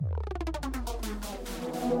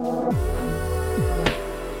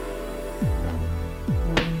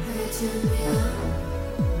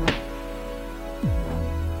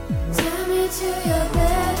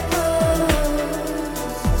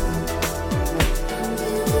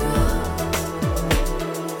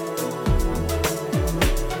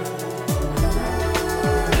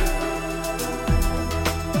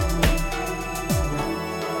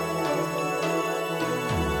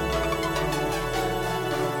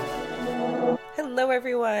Hello,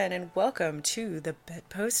 everyone, and welcome to the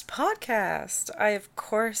Bedpost Podcast. I, of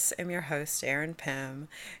course, am your host, Erin Pym,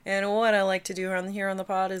 and what I like to do here on the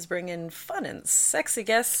pod is bring in fun and sexy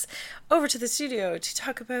guests over to the studio to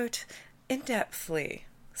talk about, in-depthly,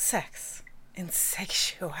 sex and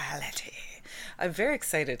sexuality. I'm very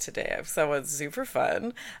excited today. I have someone super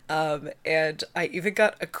fun, and I even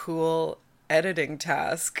got a cool editing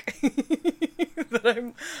task that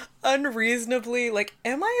I'm unreasonably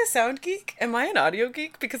am I a sound geek? Am I an audio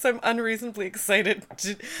geek? Because I'm unreasonably excited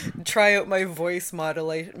to try out my voice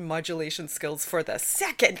modulation skills for the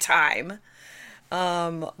second time.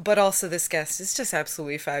 But also this guest is just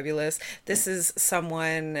absolutely fabulous. This is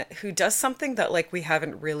someone who does something that we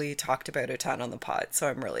haven't really talked about a ton on the pod. So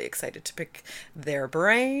I'm really excited to pick their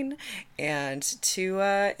brain and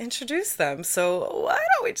to introduce them. So why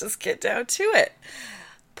don't we just get down to it?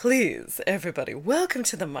 Please, everybody, welcome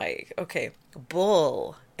to the mic. Okay,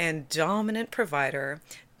 bull and dominant provider,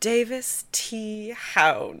 Davis T.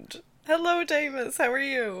 Hound. Hello, Davis. How are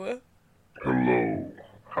you? Hello.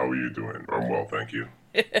 How are you doing? I'm well, thank you.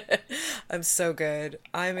 I'm so good.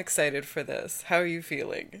 I'm excited for this. How are you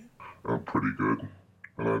feeling? I'm pretty good.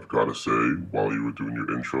 And I've got to say, while you were doing your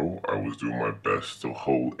intro, I was doing my best to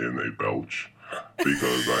hold in a belch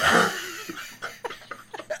because I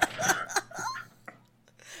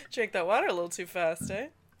Drank that water a little too fast, eh?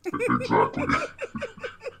 Exactly.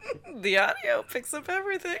 The audio picks up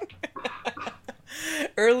everything.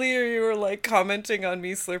 Earlier you were commenting on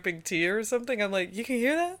me slurping tea or something. I'm like, you can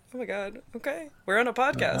hear that? Oh my god. Okay. We're on a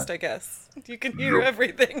podcast, I guess. You can hear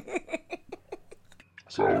everything.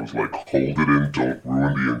 So I was like, hold it in, don't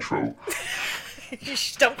ruin the intro.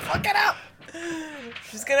 Don't fuck it up.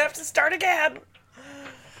 She's gonna have to start again.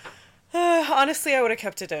 Honestly, I would have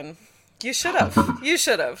kept it in. You should have. You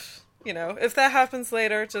should have. You know, if that happens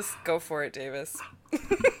later, just go for it, Davis.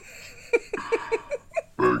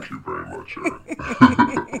 Thank you very much, Erin.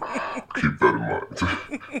 Keep that in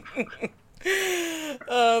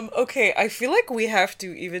mind. Okay, I feel like we have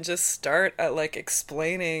to even just start at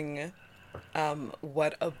explaining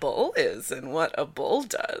what a bull is and what a bull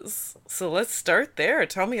does. So let's start there.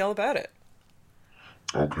 Tell me all about it.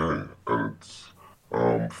 Okay, and it's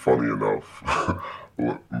funny enough,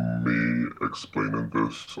 me explaining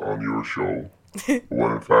this on your show,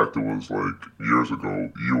 when in fact it was years ago,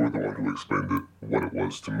 you were the one who explained it, what it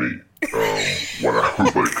was to me, when I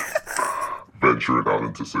was venturing out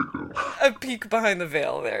into sicko. A peek behind the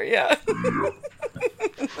veil there, yeah. Yeah,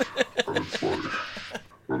 and it's funny.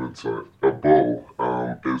 But it's a bull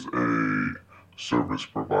is a service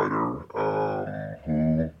provider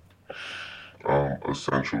who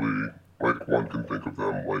essentially, one can think of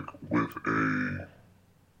them with a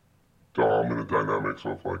dom in a dynamics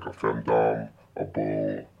of a femdom, a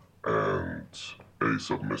bull, and a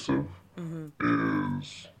submissive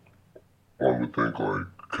is, one would think,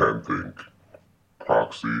 can think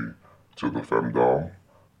proxy to the femdom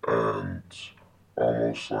and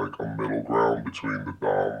almost like a middle ground between the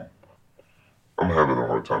dom. I'm having a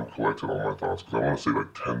hard time collecting all my thoughts because I want to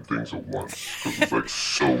say 10 things at once because it's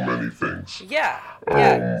so many things.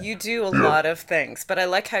 Yeah, you do a lot of things, but I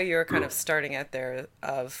like how you're kind of starting out there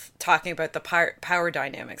of talking about the power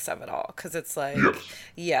dynamics of it all, because it's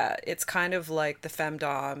it's kind of like the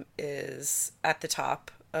femdom is at the top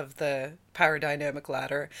of the power dynamic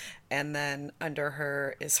ladder, and then under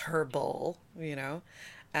her is her bull,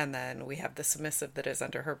 and then we have the submissive that is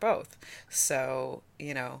under her both. So,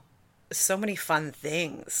 so many fun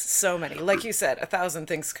things, so many, like you said, 1,000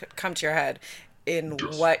 things come to your head in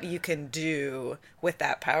what you can do with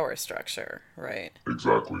that power structure, right?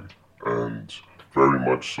 Exactly. And very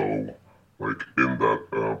much so, in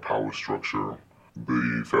that power structure,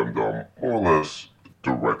 the femdom more or less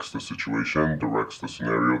directs the situation, directs the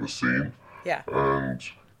scenario, the scene. Yeah. And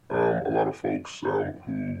a lot of folks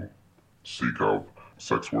who seek out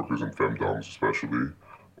sex workers and femdoms especially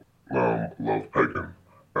love pegging.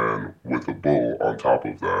 And with a bull on top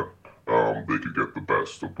of that, they could get the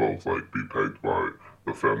best of both, be pegged by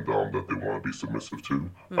the femdom that they want to be submissive to,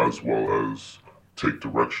 as well as take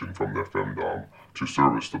direction from their femdom to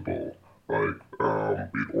service the bull, be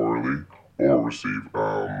it orally or receive,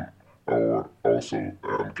 or also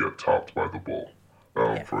get topped by the bull.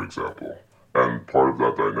 Yeah. for example. And part of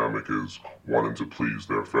that dynamic is wanting to please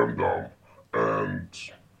their femdom, and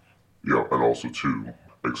yeah, and also too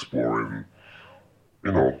exploring,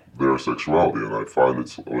 their sexuality. And I find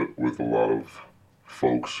it's with a lot of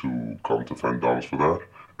folks who come to femdoms for that,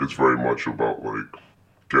 it's very much about like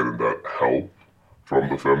getting that help from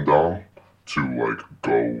the femdom to like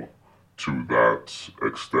go to that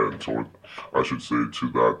extent, or I should say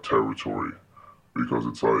to that territory, because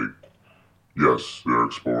it's like, yes, they're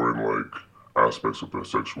exploring like aspects of their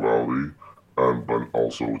sexuality, but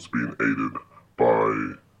also it's being aided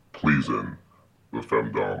by pleasing the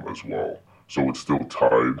femdom as well. So it's still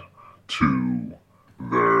tied to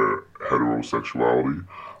their heterosexuality,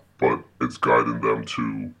 but it's guiding them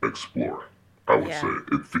to explore. I would say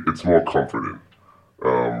Yeah. it's more comforting,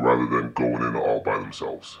 rather than going in all by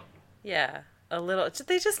themselves. Yeah. A little,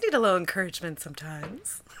 they just need a little encouragement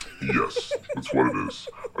sometimes. Yes, that's what it is.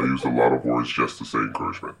 I used a lot of words just to say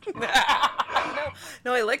encouragement. No,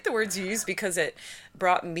 no, I like the words you use because it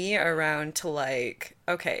brought me around to like,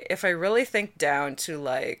 okay, if I really think down to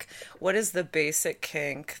like, what is the basic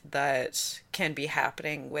kink that can be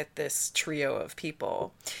happening with this trio of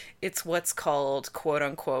people? It's what's called quote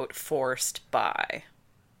unquote forced by,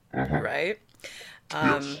 Hmm. right?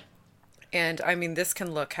 Yes. And I mean, this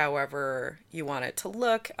can look however you want it to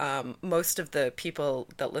look. Most of the people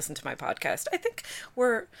that listen to my podcast, I think,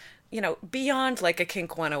 were, beyond like a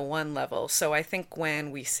kink 101 level. So I think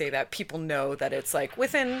when we say that, people know that it's like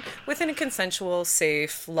within a consensual,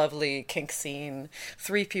 safe, lovely kink scene,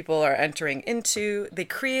 three people are entering into. They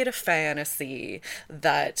create a fantasy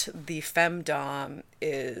that the femdom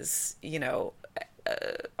is,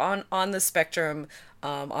 on the spectrum.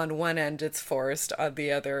 On one end, it's forced. On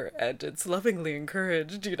the other end, it's lovingly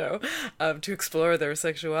encouraged. To explore their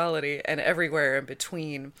sexuality, and everywhere in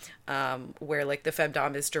between, where like the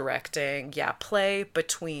femdom is directing, yeah, play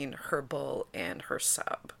between her bull and her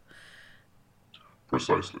sub.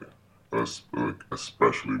 Precisely. Like,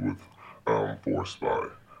 especially with forced by.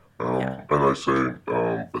 Yeah. And I say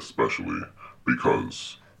especially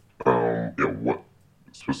because yeah, what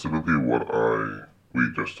specifically what I we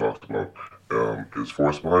just talked about is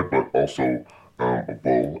forced by, but also a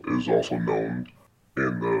bull is also known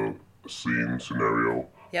in the scene scenario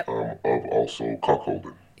Yep. of also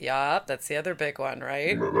cuckolding. Yep. That's the other big one,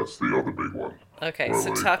 right? That's the other big one. Okay. Where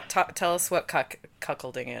So like tell us what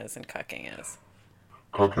cuckolding is and cucking is.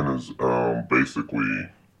 cucking is basically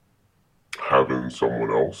having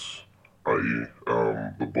someone else, i.e.,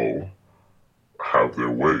 the bull, have their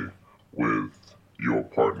way with your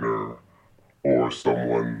partner or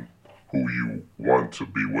someone who you want to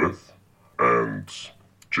be with, and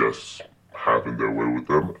just having their way with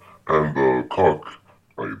them. And the cuck,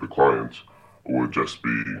 i.e., the client, would just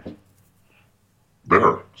be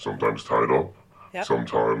there, sometimes tied up, Yep.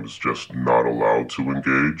 sometimes just not allowed to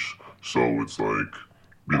engage. So it's like,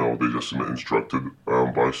 they just instructed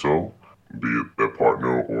by so, be it their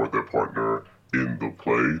partner or their partner in the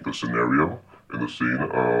play, the scenario, in the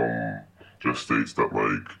scene, just states that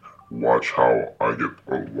like, watch how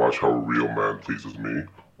a real man pleases me,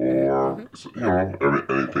 or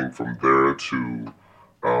Mm-hmm. anything from there to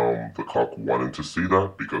the cock wanting to see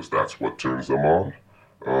that because that's what turns them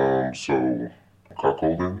on. So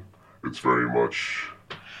cuckolding, it's very much,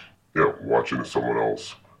 yeah, watching someone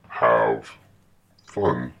else have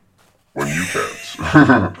fun when you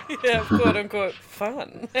can't. Yeah, quote unquote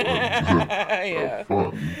fun. Have Yeah.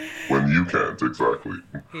 fun when you can't, exactly.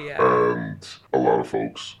 Yeah. And a lot of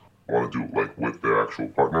folks want to do it like with their actual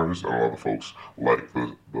partners, and a lot of folks like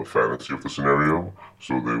the fantasy of the scenario,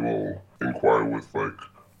 so they will inquire with like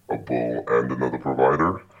a bull and another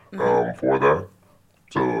provider Mm-hmm. for that.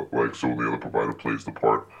 So like so the other provider plays the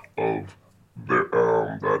part of their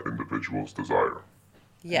that individual's desire.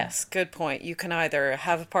 Yes, good point. You can either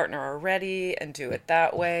have a partner already and do it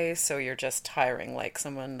that way, so you're just hiring like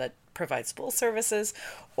someone that provides full services,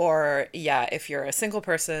 or yeah, if you're a single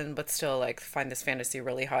person but still like find this fantasy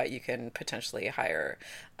really hot, you can potentially hire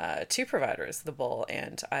two providers, the bull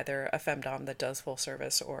and either a femdom that does full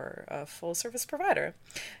service or a full service provider.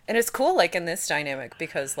 And it's cool like in this dynamic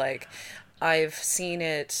because like I've seen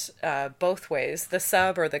it both ways. The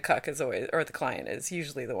sub or the cuck is always, or the client is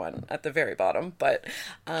usually the one at the very bottom, but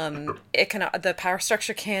the power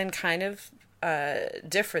structure can kind of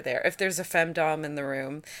differ there. If there's a femdom in the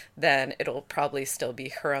room, then it'll probably still be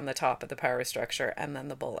her on the top of the power structure, and then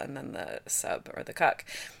the bull, and then the sub or the cuck.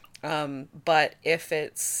 But if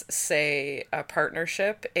it's, say, a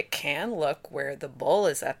partnership, it can look where the bull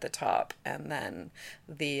is at the top and then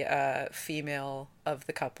the female of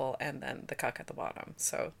the couple and then the cuck at the bottom.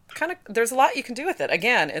 So, kind of, there's a lot you can do with it.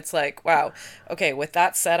 Again, it's like, wow, okay, with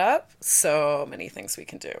that setup, so many things we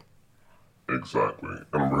can do. Exactly.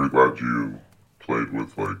 And I'm really glad you played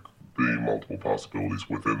with like the multiple possibilities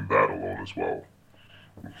within that alone as well.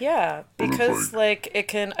 Yeah, But it's because like, like it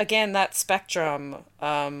can again that spectrum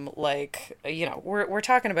like we're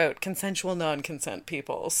talking about consensual non-consent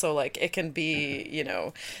people. So like it can be,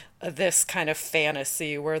 this kind of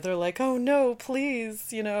fantasy where they're like, "Oh no,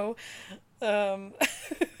 please," um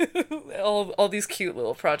all these cute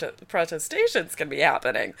little protestations can be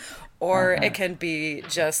happening, or it can be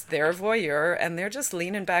just their voyeur and they're just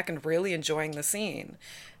leaning back and really enjoying the scene,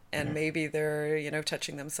 and maybe they're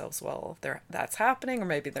touching themselves while that's happening, or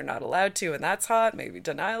maybe they're not allowed to and that's hot, maybe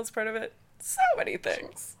denial's part of it. So many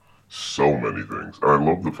things. so many things. And I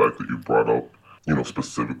love the fact that you brought up,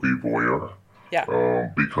 specifically voyeur. Yeah.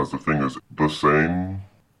 Because the thing is, the same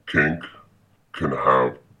kink can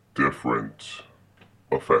have different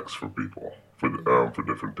effects for people, for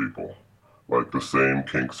different people. Like the same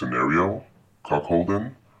kink scenario,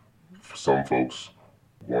 cuckolding, some folks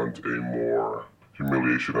want a more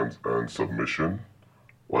humiliation and submission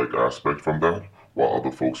like aspect from that, while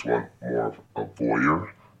other folks want more of a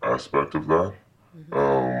voyeur aspect of that. Mm-hmm.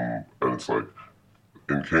 And it's like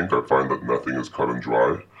in kink, I find that nothing is cut and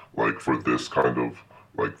dry. Like for this kind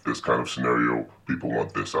of scenario, people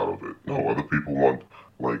want this out of it. No, other people want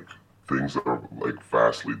like things that are like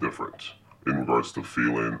vastly different in regards to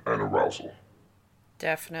feeling and arousal.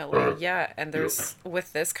 Definitely, Uh, yeah. And yeah, there's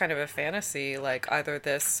with this kind of a fantasy, like either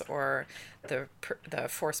this or the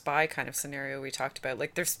forced buy kind of scenario we talked about.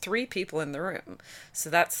 Like there's three people in the room, so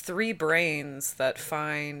that's three brains that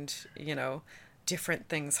find different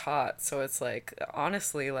things hot. So it's like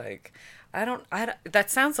honestly, like that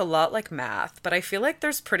sounds a lot like math, but I feel like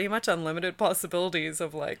there's pretty much unlimited possibilities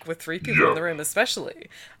of like with three people in yeah, the room, especially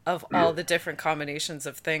of yeah. all the different combinations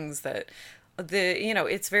of things that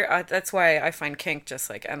it's very that's why I find kink just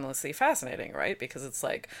like endlessly fascinating, right? Because it's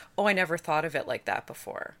like, oh, I never thought of it like that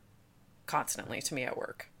before, constantly to me at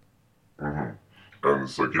work. hmm And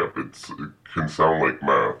it's like, yeah, it can sound like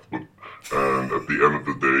math, but and at the end of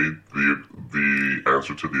the day, the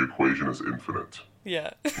answer to the equation is infinite.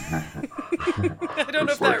 Yeah. I don't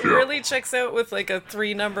know if It's like, that yeah, really checks out with like a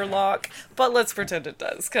three number lock, but let's pretend it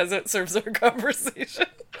does because it serves our conversation.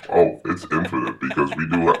 oh, it's infinite because we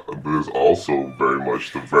do. There's also very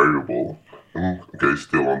much the variable. Okay,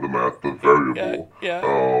 still on the math, the Yeah, variable yeah.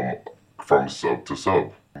 um, from sub to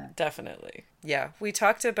sub. Definitely. Yeah. We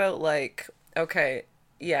talked about like, okay,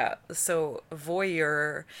 yeah. So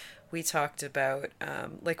voyeur, we talked about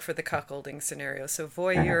like for the cuckolding scenario. So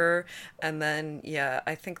Mhm, voyeur, and then, yeah,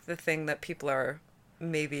 I think the thing that people are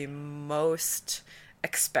maybe most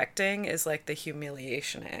expecting is like the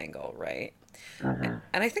humiliation angle, right? mhm.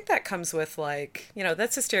 And I think that comes with like,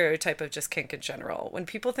 that's a stereotype of just kink in general. When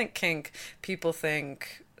people think kink, people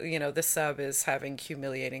think, the sub is having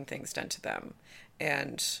humiliating things done to them.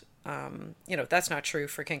 And, that's not true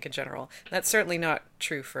for kink in general. That's certainly not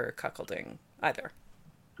true for cuckolding either.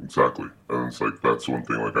 Exactly, and it's like that's one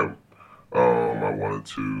thing. Like I wanted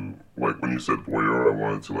to like when you said voyeur, I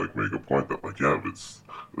wanted to like make a point that like yeah,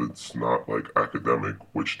 it's not like academic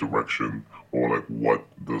which direction or like what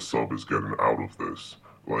the sub is getting out of this.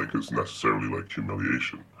 Like it's necessarily like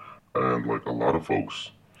humiliation, and like a lot of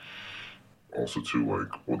folks also too like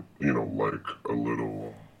like a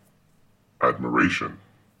little admiration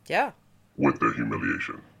Yeah. with their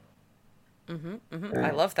humiliation.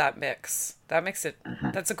 I Mm, love that mix. That makes it,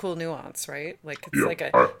 mhm. that's a cool nuance, right? Like it's Yeah, like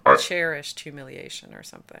a I cherished humiliation or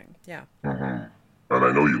something. Yeah. mhm. And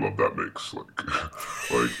I know you love that mix, like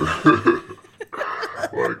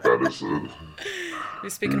like that is You're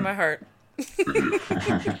speaking to my heart.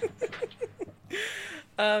 yeah.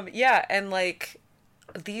 Yeah, and like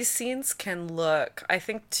these scenes can look, I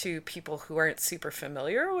think to people who aren't super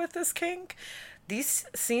familiar with this kink, these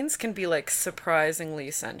scenes can be like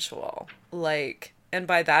surprisingly sensual. Like, and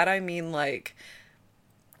by that I mean like,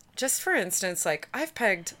 just for instance, like I've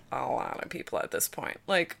pegged a lot of people at this point.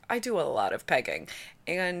 Like, I do a lot of pegging.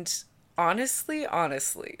 And honestly,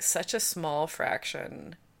 such a small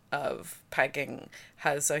fraction of pegging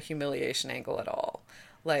has a humiliation angle at all.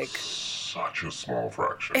 Like, Such a small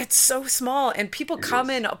fraction. it's so small, and people come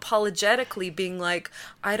in Yes. apologetically being like,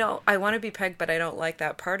 I want to be pegged, but I don't like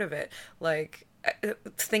that part of it. Like,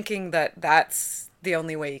 thinking that that's the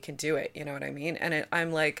only way you can do it. You know what I mean? And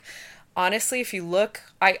I'm like, Honestly, if you look,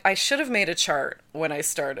 I should have made a chart when I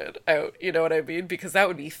started out, you know what I mean? Because that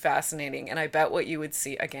would be fascinating. And I bet what you would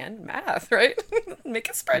see, again, math, right? Make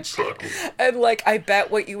a spreadsheet. Exactly. And like, I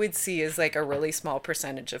bet what you would see is like a really small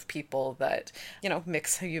percentage of people that,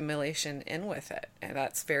 mix humiliation in with it. And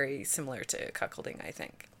that's very similar to cuckolding, I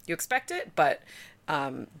think. You expect it, but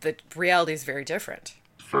the reality is very different.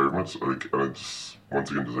 Very much like, and it just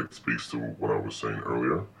once again just like speaks to what I was saying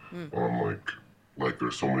earlier Mm, on like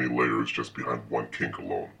there's so many layers just behind one kink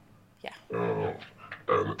alone. yeah. Uh,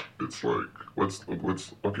 and it's like let's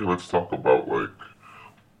talk about like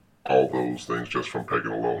all those things just from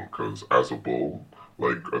pegging alone. Because as a bull,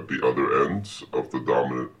 like at the other ends of the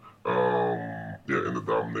dominant, yeah, in the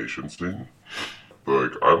domination scene,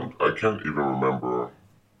 like I can't even remember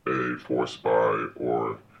a force spy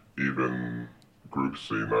or even group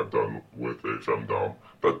scene I've done with a femdom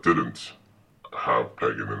that didn't have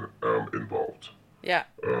pegging involved. Yeah.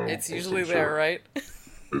 It's Of usually some there, sort. right?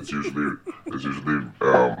 It's usually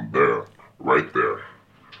there, right there.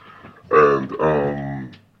 And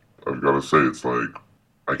I've got to say, it's like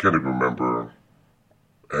I can't even remember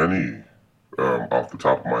any off the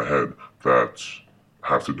top of my head that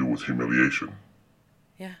have to do with humiliation.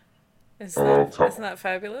 Yeah. Off the Isn't top, that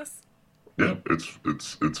fabulous? yeah,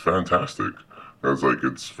 it's fantastic. It's like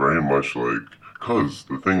it's very much like because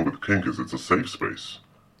the thing with kink is it's a safe space.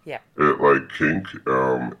 Yeah. It like kink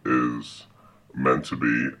is meant to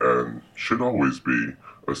be and should always be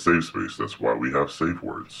a safe space. That's why we have safe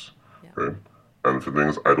words. Yeah. Okay? And the thing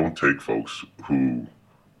is, I don't take folks who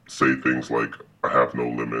say things like I have no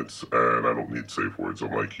limits and I don't need safe words.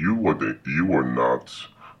 I'm like, you are not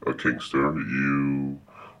a kinkster. You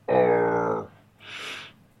are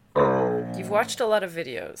You've um watched a lot of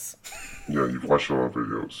videos. yeah, you've watched a lot of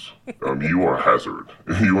videos. You are a hazard.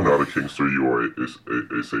 You are not a kinkster. You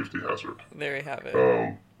are a safety hazard. There you have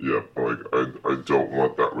it. Yeah, like I don't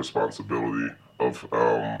want that responsibility of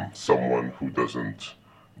someone who doesn't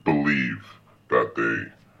believe that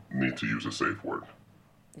they need to use a safe word.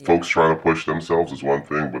 Yeah. Folks trying to push themselves is one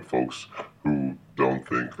thing, but folks who don't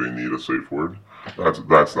think they need a safe word,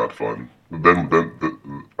 that's not fun.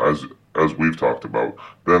 As we've talked about,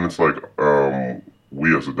 then it's like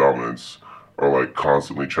we as a dominance are like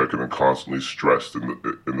constantly checking and constantly stressed in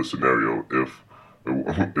the scenario if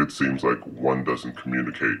it seems like one doesn't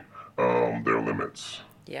communicate their limits.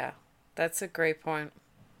 Yeah. That's a great point.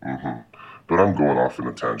 hmm But I'm going off in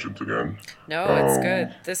a tangent again. No, it's Um,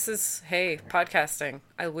 good. This is, hey, podcasting.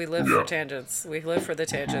 We live for yeah. tangents. We live for the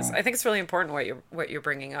tangents. hmm I think it's really important what you're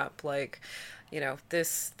bringing up. Like,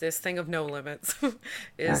 this thing of no limits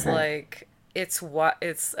is hmm like it's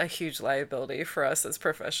a huge liability for us as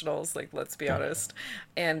professionals. Like, let's be honest,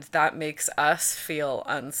 and that makes us feel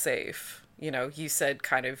unsafe. You said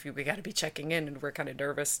kind of we got to be checking in, and we're kind of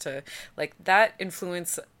nervous to like that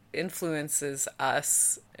influences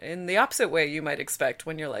us in the opposite way you might expect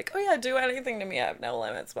when you're like, oh yeah, do anything to me, I have no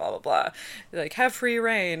limits, blah blah blah. Like, have free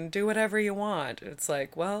reign, do whatever you want. It's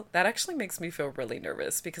like, well, that actually makes me feel really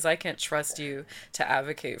nervous because I can't trust you to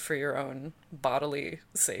advocate for your own bodily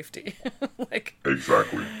safety. Like,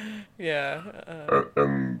 Exactly. yeah,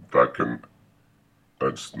 And that can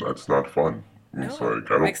that's not fun. It's no,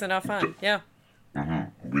 like I it makes don't. it not fun. Yeah.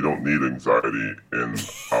 We don't need anxiety in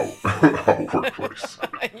our our workplace.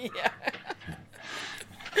 Yeah.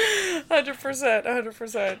 100%,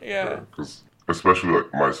 100%. Yeah, Yeah. because especially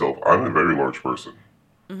like myself, I'm a very large person,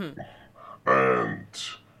 Hmm. and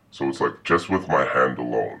so it's like just with my hand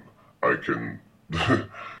alone, I can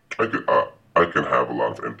I can have a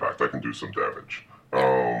lot of impact. I can do some damage.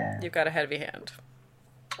 Yeah. Um, You've got a heavy hand.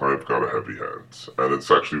 I've got a heavy hand, and it's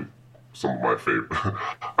actually some of my favorite.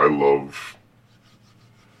 I love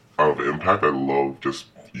out of impact. I love just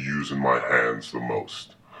using my hands the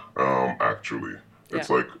most. Actually, Yeah. it's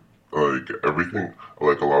like everything,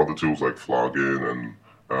 like a lot of the tools like flogging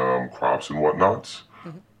and crops and whatnot. Hmm.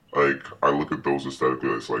 Like I look at those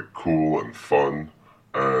aesthetically as like cool and fun,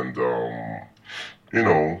 and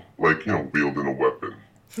wielding a weapon.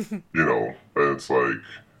 And it's like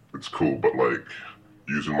it's cool, but like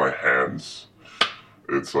using my hands,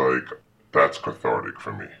 it's like that's cathartic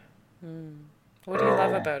for me. What do you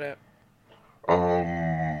love Um, about it?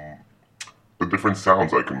 um, the different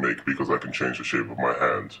sounds I can make because I can change the shape of my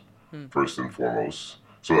hand, Hmm. first and foremost.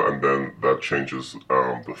 So, and then that changes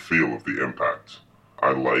the feel of the impact.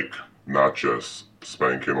 I like not just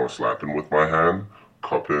spanking or slapping with my hand,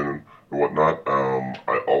 cupping and whatnot.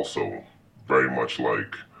 I also very much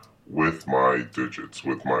like with my digits,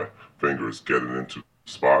 with my fingers, getting into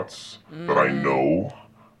spots that I Mm. know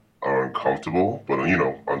are uncomfortable, but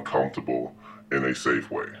uncomfortable in a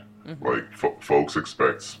safe way. Hmm. Like folks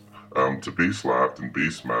expect to be slapped and be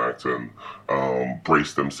smacked and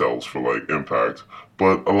brace themselves for like impact.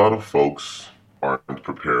 But a lot of folks aren't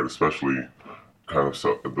prepared, especially kind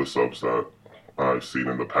of the subs that I've seen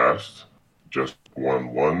in the past, just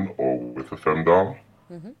 1-1 or with a femdom.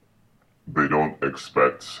 Mm-hmm. They don't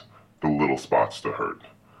expect the little spots to hurt,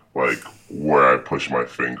 like where I push my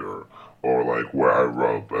finger or like where I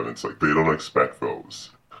rub, and it's like they don't expect those.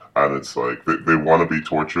 And it's like they want to be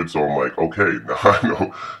tortured, so I'm like, okay, now I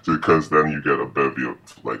know, because then you get a bevy of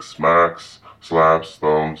like smacks, slaps,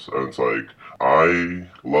 thumbs, and it's like I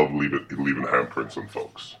love leaving handprints on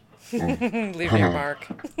folks. Leave your mark.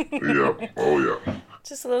 Yeah, oh yeah.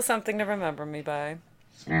 Just a little something to remember me by.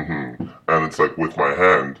 And it's like with my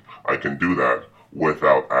hand, I can do that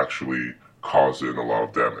without actually causing a lot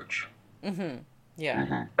of damage.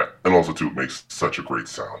 Yeah. And also, too, it makes such a great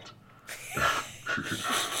sound.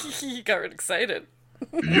 You got excited.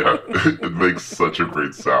 Yeah, it makes such a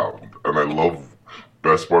great sound, and I love.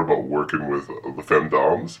 Best part about working with the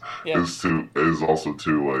femdoms Yeah. is also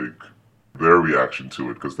to like their reaction to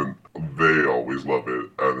it, because then they always love it,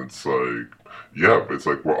 and it's like yeah, it's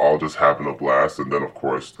like we're all just having a blast, and then of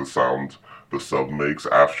course the sound the sub makes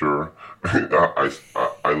after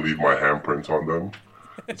I leave my handprint on them.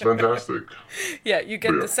 It's fantastic. Yeah, you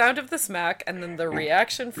But get the sound of the smack, and then the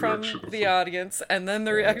reaction from reaction is the audience, and then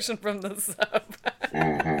the reaction from the sub.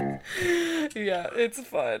 Yeah, it's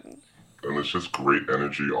fun. and it's just great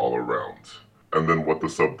energy all around. And then what the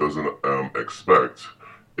sub doesn't expect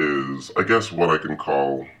is, I guess, what I can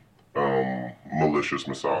call malicious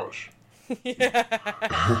massage. Yeah.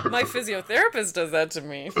 My physiotherapist does that to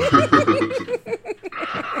me.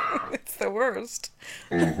 It's the worst.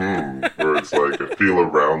 Where it's like I feel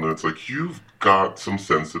around and it's like you've got some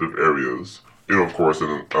sensitive areas, of course,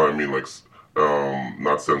 and I mean like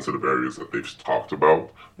not sensitive areas that they've talked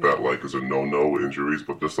about that like is a no injuries,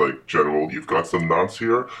 but just like general, you've got some knots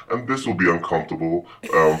here, and this will be uncomfortable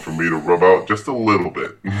for me to rub out just a little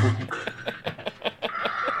bit.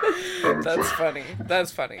 That's funny.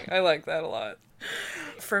 That's funny. I like that a lot.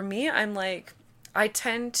 For me, I'm like, I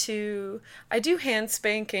do hand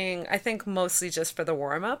spanking, I think mostly just for the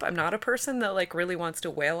warm up. I'm not a person that like really wants to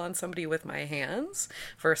wail on somebody with my hands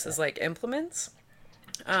versus like implements.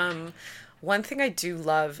 One thing I do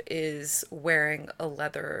love is wearing a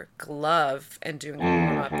leather glove and doing a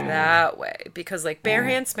warm up that way, because like bare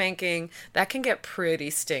hand spanking, that can get pretty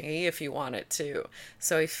stingy if you want it to.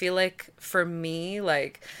 So I feel like for me,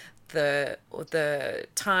 like the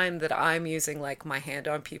time that I'm using like my hand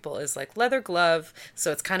on people is like leather glove,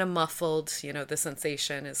 so it's kind of muffled, the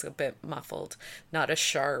sensation is a bit muffled, not as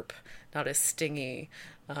sharp, not as stingy,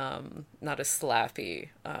 not as slappy,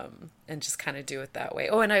 and just kind of do it that way.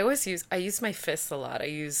 Oh, and I use my fists a lot. I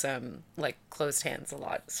use like closed hands a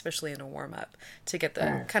lot, especially in a warm up, to get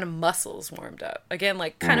the kind of muscles warmed up. Again,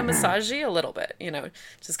 like kind of massagey a little bit,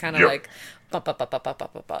 just kind of like bump, bump, bump, bump, bump,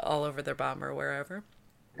 bump, bump, all over their bum or wherever.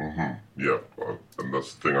 Yeah, and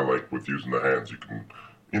that's the thing I like with using the hands. You can,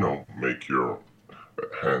 make your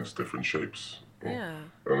hands different shapes. Yeah.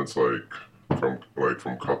 And it's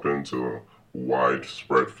from cupping to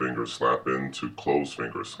widespread finger slapping to closed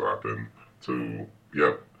finger slapping to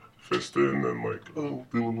fisting and like do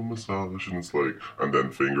a little massage, and it's like, and then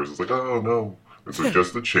fingers. It's like, oh no. It's like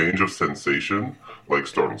just the change of sensation like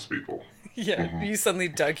startles people. Yeah, you suddenly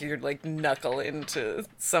dug your like knuckle into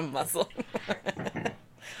some muscle.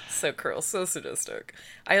 So cruel, so sadistic.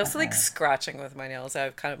 I also like scratching with my nails. I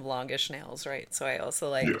have kind of longish nails, right? So I also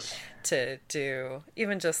like Yes. to do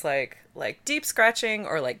even just like deep scratching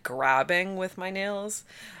or like grabbing with my nails,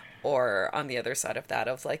 or on the other side of that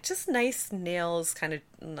of like just nice nails, kind of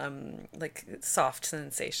like soft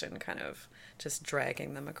sensation, kind of just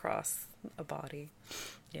dragging them across a body.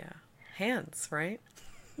 Yeah, hands, right?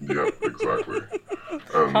 Yeah, exactly.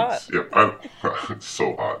 And Hot. it's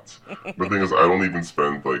so hot. The thing is, I don't even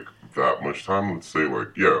spend like that much time. Let's say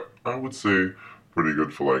like, I would say pretty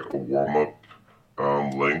good for like a warm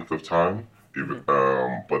up length of time. Even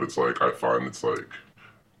but it's like I find it's like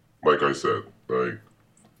I said, like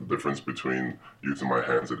the difference between using my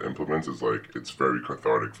hands and implements is like it's very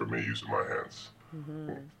cathartic for me using my hands.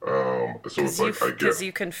 So it's like I get Because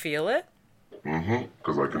you can feel it.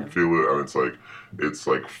 because I can feel it, and it's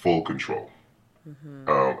like full control,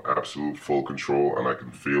 absolute full control, and I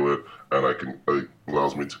can feel it, and it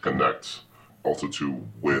allows me to connect also to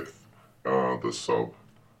with the sub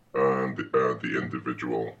and the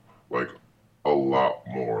individual like a lot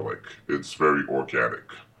more. Like it's very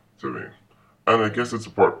organic to me, and I guess it's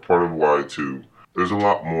a part of why too. There's a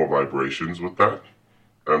lot more vibrations with that,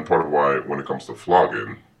 and part of why when it comes to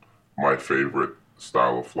flogging, my favorite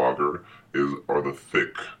style of flogger are the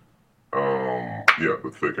thick Yeah,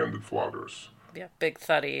 the thick-ended floggers. Yeah, big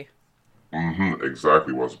thuddy.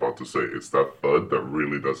 Exactly what I was about to say. It's that thud that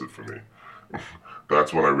really does it for me.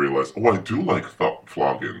 That's when I realized, oh, I do like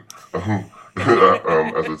flogging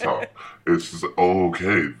as a top. It's just, oh,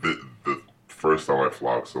 okay. The first time I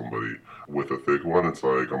flog somebody with a thick one, it's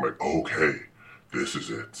like, I'm like, okay, this is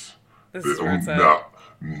it. This is where it's at.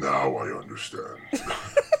 Now I understand.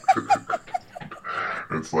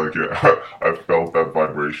 It's like, yeah, I felt that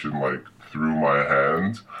vibration like through my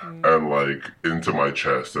hand Mm. and like into my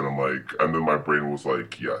chest, and I'm like, and then my brain was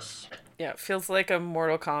like, yes. Yeah, it feels like a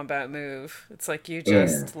Mortal Kombat move. It's like you Mm.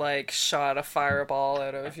 just like shot a fireball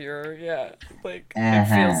out of your, yeah, like it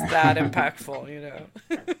feels that Mm-hmm. impactful, you know.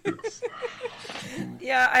 Yes.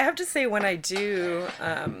 Yeah, I have to say when I do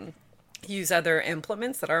use other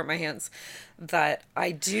implements that aren't my hands, that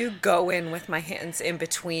I do go in with my hands in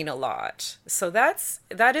between a lot. So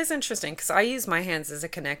that is interesting because I use my hands as a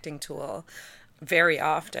connecting tool very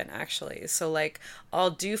often actually. So like I'll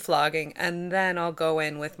do flogging and then I'll go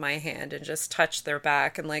in with my hand and just touch their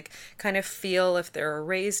back and like kind of feel if there are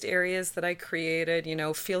raised areas that I created, you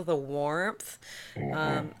know, feel the warmth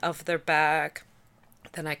Mm-hmm. of their back.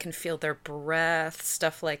 Then I can feel their breath,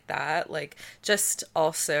 stuff like that. Like just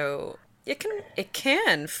also it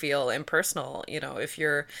can feel impersonal, you know, if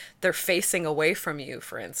they're facing away from you,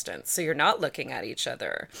 for instance. So you're not looking at each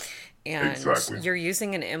other and Exactly. you're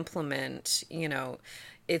using an implement, you know,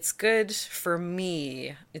 it's good for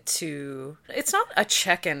me to, it's not a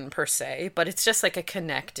check-in per se, but it's just like a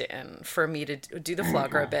connect-in for me to do the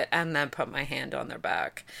flogger a Mm-hmm. bit and then put my hand on their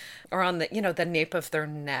back or on the, you know, the nape of their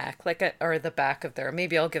neck, like or the back of their,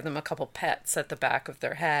 maybe I'll give them a couple pets at the back of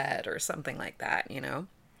their head or something like that, you know.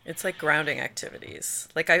 It's like grounding activities.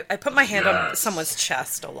 Like I put my hand on someone's Yes.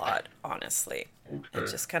 chest a lot, honestly, and Okay.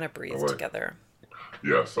 just kind of I breathe like. together.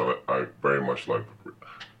 Yes, I very much like.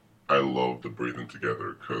 I love the breathing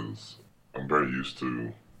together because I'm very used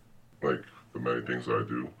to like the many things that I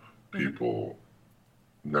do. Mm-hmm. People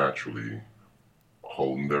naturally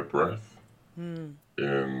holding their breath Mm.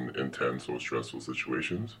 in intense or stressful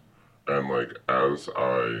situations. And like as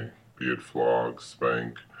I, be it flog,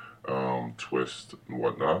 spank, twist, and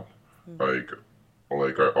whatnot, Mm-hmm.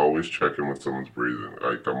 like I always check in with someone's breathing.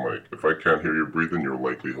 Like I'm like, if I can't hear you breathing, you're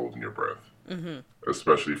likely holding your breath, Mm-hmm.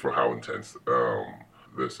 especially for how intense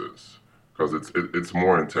this is, because it's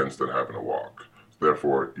more intense than having a walk.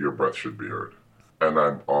 Therefore, your breath should be heard. And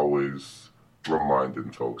I'm always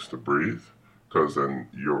reminding folks to breathe, because then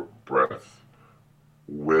your breath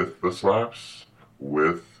with the slaps,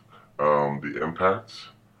 with the impacts,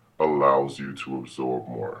 allows you to absorb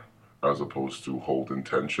more as opposed to holding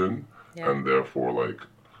tension Yeah. and therefore like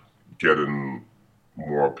getting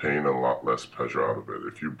more pain and a lot less pleasure out of it.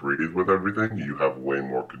 If you breathe with everything, you have way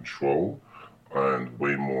more control and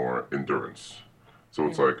way more endurance. So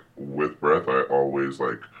it's Yeah. like with breath, I always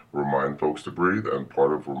like remind folks to breathe, and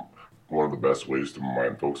part of one of the best ways to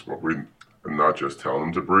remind folks about breathing, and not just tell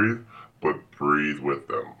them to breathe, but breathe with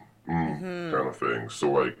them, Mm-hmm. kind of thing. So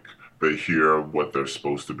like they hear what they're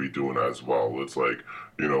supposed to be doing as well. It's like,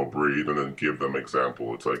 you know, breathe and then give them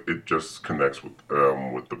example. It's like it just connects with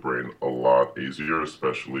the brain a lot easier,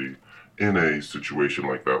 especially in a situation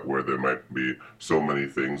like that where there might be so many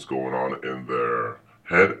things going on in their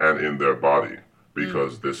head and in their body, Mm.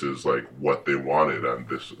 because this is like what they wanted and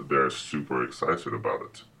this they're super excited about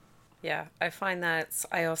it. Yeah, I find that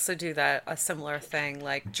I also do that a similar thing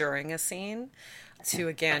like during a scene to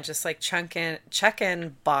again just like check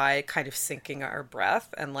in by kind of syncing our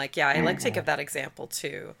breath and like yeah, I like to Mm-hmm. give that example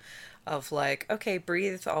too of like okay,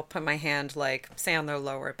 breathe, I'll put my hand like say on their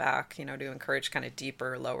lower back, you know, to encourage kind of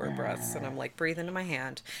deeper lower breaths and Mm-hmm. I'm like breathe into my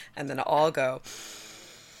hand and then I'll go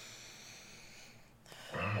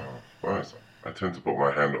Oh, nice. I tend to put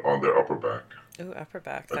my hand on their upper back. ooh, upper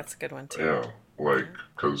back. Uh, That's a good one too. Yeah, like Yeah.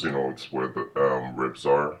 because you know it's where the ribs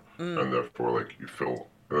are, Mm, and therefore like you fill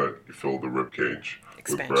the rib cage with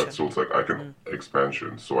breath. expansion. So it's like I can Mm.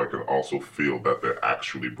 expansion, so I can also feel that they're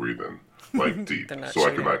actually breathing like deep. They're not So I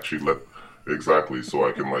can cheating. actually let exactly, so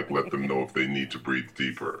I can like let them know if they need to breathe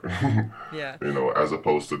deeper. Yeah. You know, as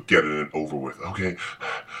opposed to getting it over with. Okay,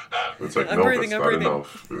 it's like I'm no, breathing, that's I'm not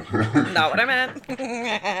breathing. enough. Not what I meant.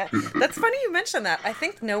 That's funny you mentioned that. I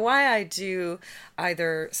think know why I do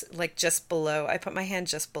either like just below, I put my hand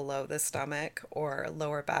just below the stomach or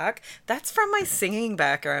lower back. That's from my singing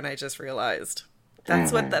background, I just realized. Hmm.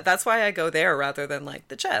 That's why I go there rather than like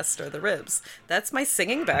the chest or the ribs. That's my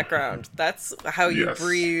singing background. That's how you Yes.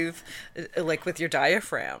 breathe like with your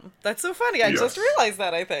diaphragm. That's so funny. I just Yes. realized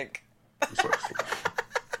that, I think. Precisely.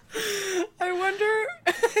 I wonder.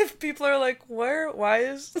 If people are like, why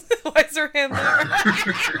is why is her hand there?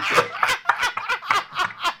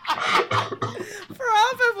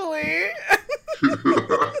 Probably.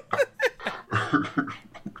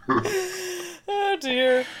 Oh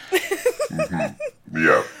dear.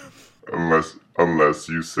 Yeah, unless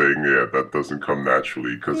you saying yeah, that doesn't come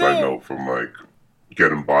naturally. Because I No. know from like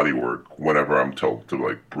getting body work, whenever I'm told to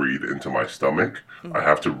like breathe into my stomach, I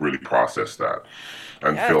have to really process that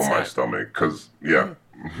and Yeah, feel it's my not. stomach. Because yeah,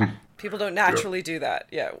 People don't yeah, naturally do that.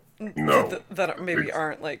 Yeah. no, That maybe ex-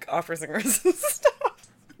 aren't like opera singers and stuff.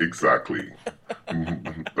 exactly.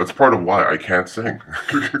 That's part of why I can't sing.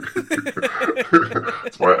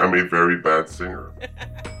 That's why I'm a very bad singer.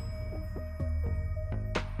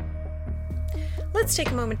 Let's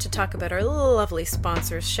take a moment to talk about our lovely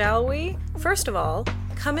sponsors, shall we? First of all,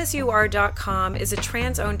 ComeAsYouAre.com is a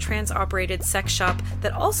trans-owned, trans-operated sex shop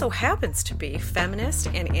that also happens to be feminist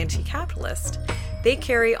and anti-capitalist. They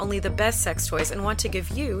carry only the best sex toys and want to give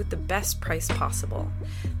you the best price possible.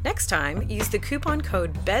 Next time, use the coupon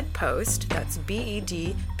code BEDPOST, that's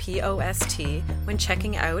BEDPOST, when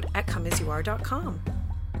checking out at ComeAsYouAre.com.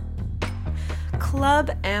 Club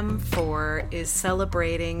M4 is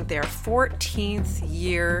celebrating their 14th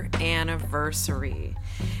year anniversary.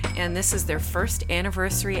 And this is their first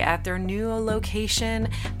anniversary at their new location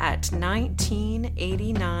at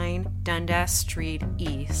 1989 Dundas Street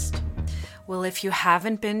East. Well, if you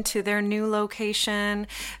haven't been to their new location,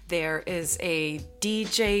 there is a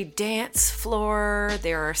DJ dance floor,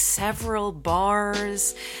 there are several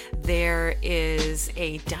bars, there is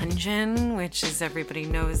a dungeon, which is everybody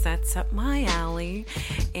knows that's up my alley,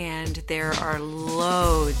 and there are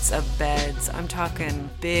loads of beds. I'm talking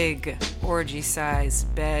big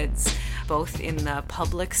orgy-sized beds, both in the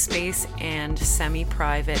public space and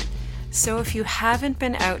semi-private. So if you haven't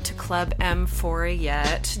been out to Club M4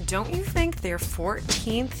 yet, don't you think their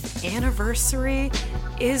 14th anniversary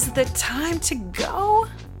is the time to go?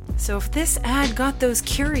 So if this ad got those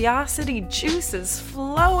curiosity juices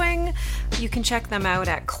flowing, you can check them out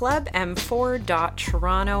at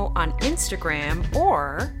clubm4.toronto on Instagram,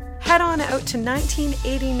 or head on out to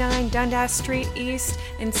 1989 Dundas Street East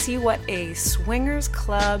and see what a swingers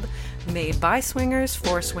club made by swingers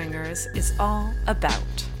for swingers is all about.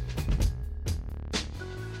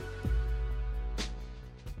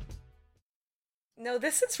 No,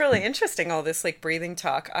 this is really interesting, all this like breathing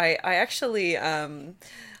talk. I actually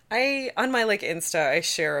I on my like Insta I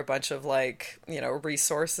share a bunch of like,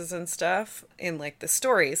 resources and stuff in like the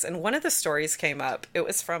stories. And one of the stories came up. It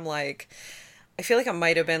was from like, I feel like it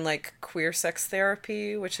might have been like queer sex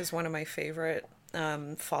therapy, which is one of my favorite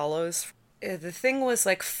follows. The thing was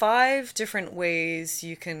like 5 different ways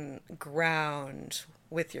you can ground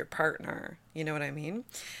with your partner. You know what I mean?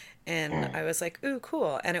 And Mm. I was like, ooh,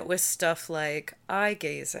 cool. And it was stuff like eye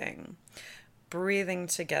gazing, breathing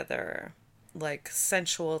together, like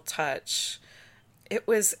sensual touch. It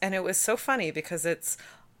was so funny because it's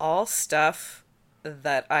all stuff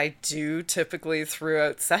that I do typically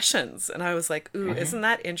throughout sessions. And I was like, ooh, Mm-hmm. isn't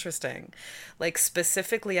that interesting? Like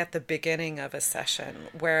specifically at the beginning of a session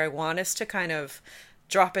where I want us to kind of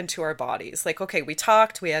drop into our bodies. Like, okay, we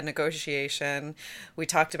talked, we had negotiation, we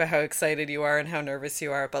talked about how excited you are and how nervous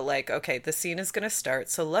you are, but like, okay, the scene is going to start.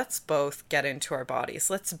 So let's both get into our bodies.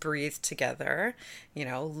 Let's breathe together.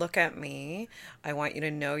 Look at me. I want you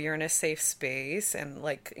to know you're in a safe space. And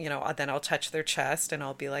like, then I'll touch their chest and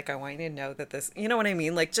I'll be like, I want you to know that this, you know what I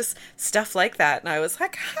mean? Like just stuff like that. And I was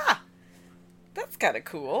like, ha, that's kind of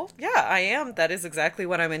cool. Yeah, I am. That is exactly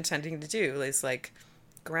what I'm intending to do, is like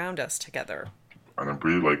ground us together. And I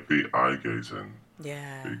really like the eye gazing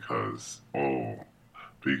Yeah. because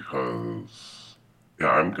because yeah,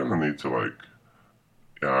 I'm gonna need to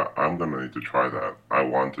try that. I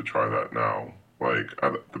want to try that now, like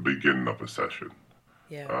at the beginning of a session,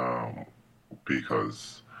 Yeah. um,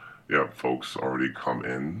 because yeah, folks already come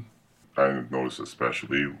in. I notice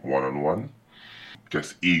especially one on one,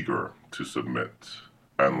 gets eager to submit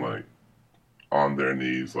and Mm. like on their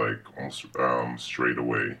knees, like almost straight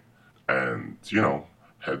away, and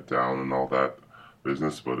head down and all that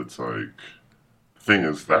business. But it's like the thing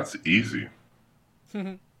is that's easy.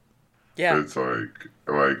 Yeah. It's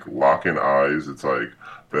like locking eyes. It's like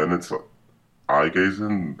then it's eye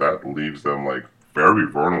gazing that leaves them like very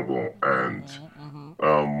vulnerable and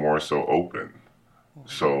more so open.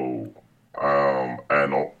 So and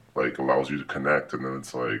like allows you to connect, and then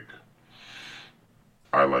it's like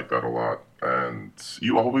I like that a lot. And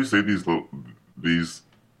you always say these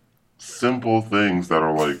simple things that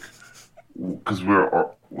are like because we're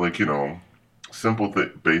like simple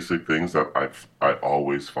basic things that I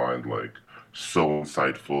always find like so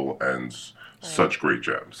insightful and Right. such great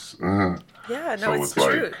gems. Yeah, no, So it's it's like,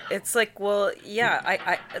 true. It's like, well, yeah,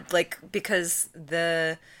 I like because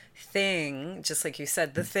the thing, just like you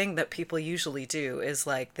said, the thing that people usually do is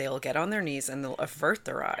like they'll get on their knees and they'll avert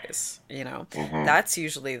their eyes, you know. hmm That's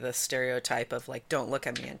usually the stereotype of like, don't look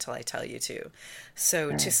at me until I tell you to.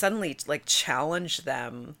 So to suddenly like challenge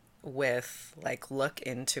them with like look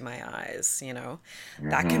into my eyes, you know,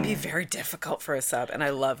 that can be hmm very difficult for a sub, and I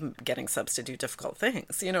love getting subs to do difficult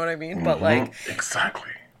things, you know what I mean? But like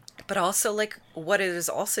exactly. but also like what it is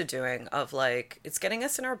also doing of like it's getting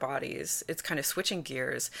us in our bodies, it's kind of switching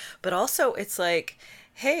gears, but also it's like,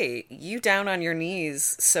 hey, you down on your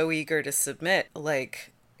knees so eager to submit,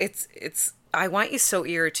 like it's I want you so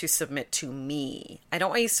eager to submit to me. I don't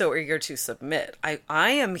want you so eager to submit. I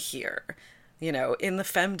am here, you know, in the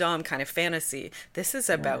femdom kind of fantasy. This is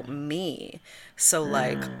about me. So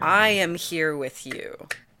like I am here with you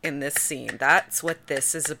in this scene. That's what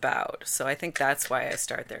this is about. So I think that's why I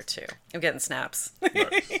start there too. I'm getting snaps.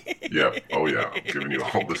 Nice. Yep. Oh yeah. I'm giving you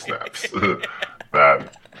all the snaps. that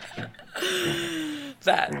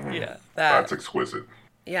That, yeah, that. that's exquisite.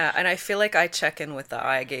 Yeah, and I feel like I check in with the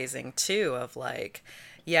eye gazing too of like,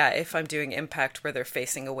 yeah, if I'm doing impact where they're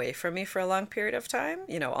facing away from me for a long period of time,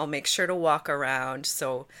 you know, I'll make sure to walk around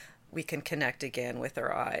so we can connect again with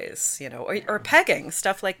our eyes, you know, or pegging,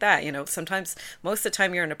 stuff like that. You know, sometimes, most of the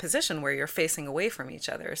time, you're in a position where you're facing away from each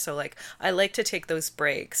other. So, like, I like to take those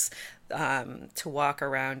breaks to walk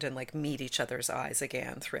around and, like, meet each other's eyes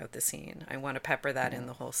again throughout the scene. I want to pepper that in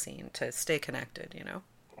the whole scene to stay connected, you know?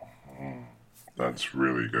 That's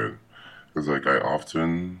really good. Because like I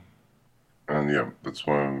often, and yeah, that's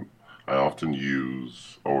when I often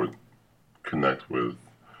use or connect with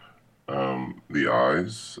the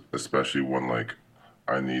eyes, especially when like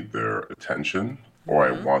I need their attention or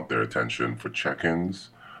I Mm-hmm. want their attention for check-ins,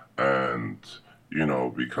 and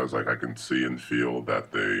because like I can see and feel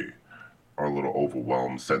that they are a little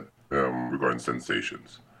overwhelmed regarding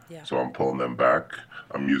sensations. Yeah. So I'm pulling them back.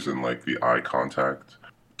 I'm using like the eye contact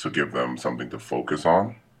to give them something to focus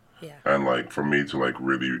on, Yeah. and like for me to like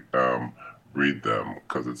really read them,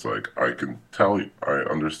 because it's like I can tell I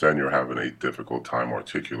understand you're having a difficult time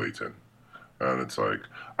articulating, and it's like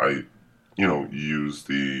I use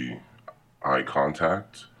the eye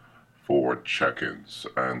contact for check-ins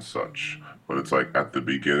and such. But it's like at the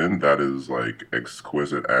beginning, that is like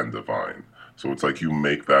exquisite and divine. So it's like you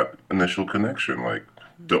make that initial connection. Like,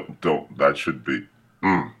 don't that should be,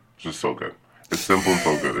 just so good. It's simple and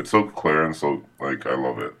so good. It's so clear and so like I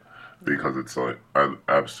love it Yeah. because it's like I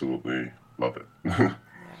absolutely love it. Yeah.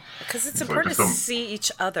 Because it's It's like important just to some. see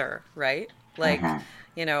each other, right? Like, hmm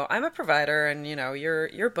you know, I'm a provider and, you know,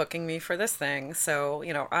 you're booking me for this thing. So,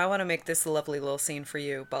 you know, I want to make this a lovely little scene for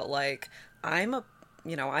you, but like I'm a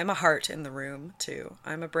you know, I'm a heart in the room too.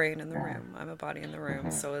 I'm a brain in the room. I'm a body in the room.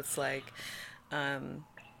 So it's like, um,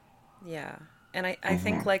 yeah. And I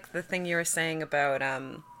think like the thing you were saying about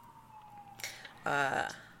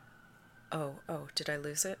oh, did I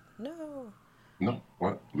lose it? No. No,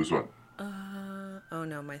 what? Lose what? Oh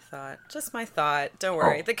no, my thought. Just my thought. Don't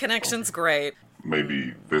worry. Oh, The okay. connection's great.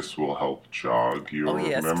 Maybe this will help jog Oh your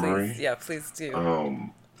yes, please. memory. Yeah, please do.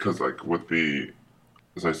 Because like with the,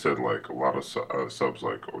 as I said, like a lot of subs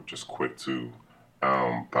like are just quick to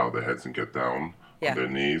bow their heads and get down on Yeah. their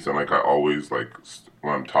knees, and like I always like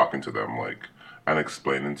when I'm talking to them, like and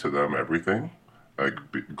explaining to them everything, like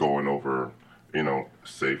going over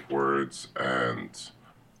safe words and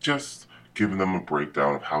just giving them a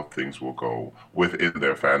breakdown of how things will go within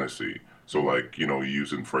their fantasy. So Mm-hmm. like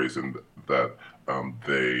using phrasing that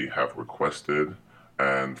they have requested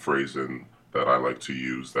and phrasing that I like to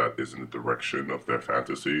use that is in the direction of their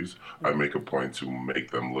fantasies. I Mm-hmm. make a point to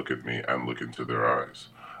make them look at me and look into their eyes.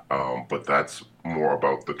 But that's more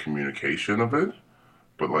about the communication of it.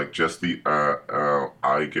 But like just the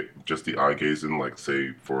just the eye gazing, like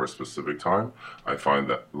say for a specific time, I find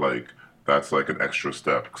that like that's like an extra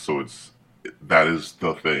step. So that is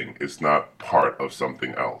the thing. It's not part of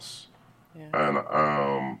something else. Yeah. And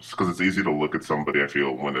because it's easy to look at somebody, I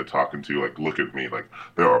feel when they're talking to you, like look at me, like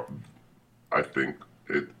there are I think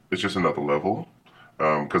it's just another level.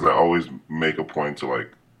 Because I always make a point to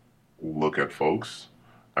like look at folks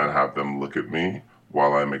and have them look at me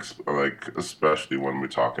while like, especially when we're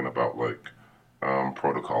talking about like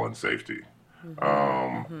protocol and safety, Mm-hmm.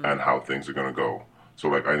 Mm-hmm. and how things are gonna go. So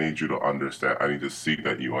like, I need you to understand. I need to see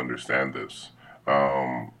that you understand this,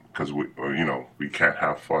 because we can't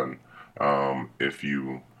have fun if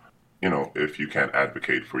if you can't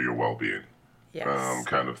advocate for your well-being, Yes.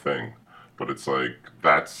 kind of thing. But it's like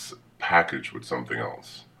that's packaged with something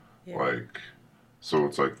else. Yeah. Like, so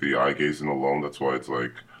it's like the eye gazing alone. That's why it's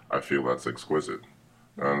like I feel that's exquisite.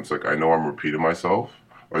 And it's like I know I'm repeating myself.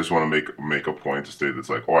 I just want to make a point to state it's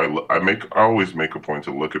like, oh, I always make a point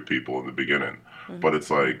to look at people in the beginning, but it's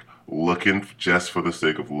like looking just for the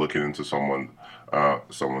sake of looking into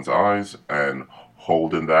someone's eyes and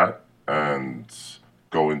holding that and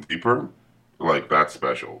going deeper, like that's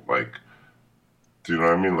special. Like, do you know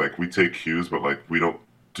what I mean? Like we take cues, but like we don't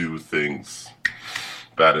do things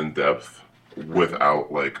that in depth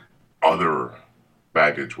without like other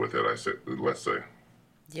baggage with it. I say, let's say.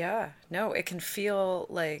 Yeah, no, it can feel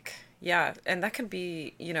like, yeah, and that can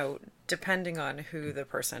be, depending on who the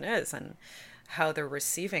person is and how they're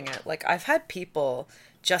receiving it. Like, I've had people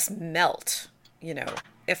just melt,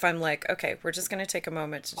 if I'm like, okay, we're just going to take a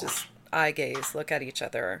moment to just eye gaze, look at each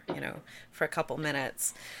other, for a couple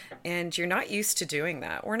minutes. And you're not used to doing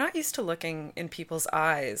that. We're not used to looking in people's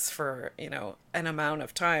eyes for, an amount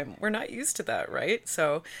of time. We're not used to that, right?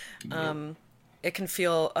 So, it can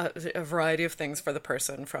feel a variety of things for the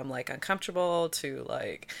person, from like uncomfortable to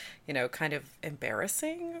like, kind of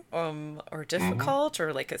embarrassing, or difficult,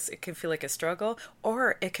 or like it can feel like a struggle,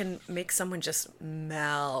 or it can make someone just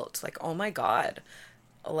melt, like, oh my God,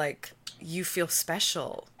 like you feel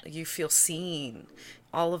special, you feel seen,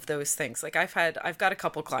 all of those things. Like I've got a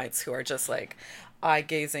couple clients who are just like eye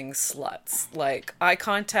gazing sluts, like eye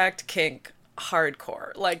contact kink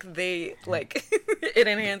hardcore. Like they like it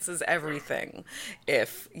enhances everything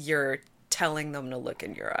if you're telling them to look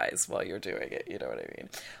in your eyes while you're doing it. You know what I mean?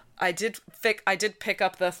 I did pick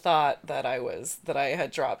up the thought that I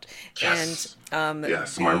had dropped. Yes. And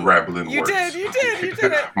yes, my rambling you words. you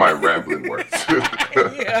did it. My rambling words. You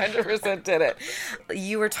 100% did it.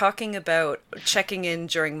 You were talking about checking in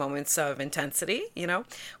during moments of intensity,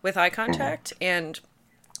 with eye contact. And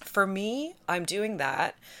for me, I'm doing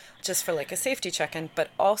that just for like a safety check-in,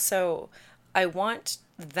 but also I want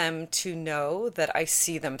them to know that I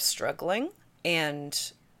see them struggling,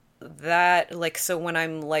 and that like, so when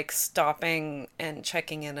I'm like stopping and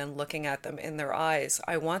checking in and looking at them in their eyes,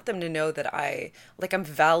 I want them to know that I'm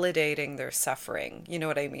validating their suffering. You know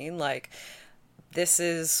what I mean? Like, this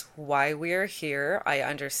is why we're here. I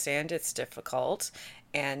understand it's difficult,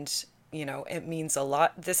 and it means a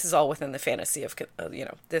lot. This is all within the fantasy of,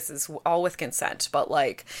 this is all with consent, but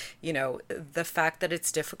like, the fact that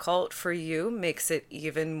it's difficult for you makes it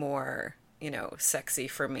even more, sexy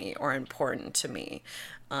for me, or important to me,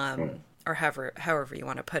 or however you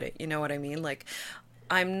want to put it. You know what I mean? Like,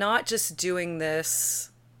 I'm not just doing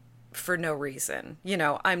this for no reason.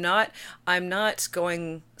 I'm not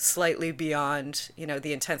going slightly beyond,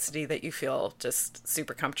 the intensity that you feel just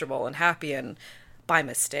super comfortable and happy in by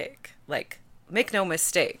mistake. Like, make no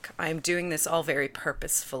mistake, I'm doing this all very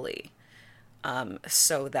purposefully,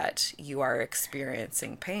 so that you are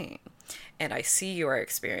experiencing pain. And I see you are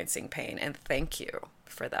experiencing pain, and thank you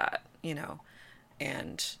for that,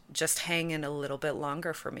 and just hang in a little bit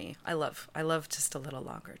longer for me. I love just a little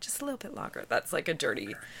longer, just a little bit longer. That's like a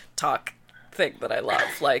dirty talk thing that I love.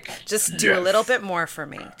 Like, just do a little bit more for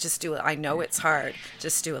me. Just do it. I know it's hard.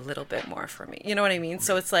 Just do a little bit more for me. You know what I mean?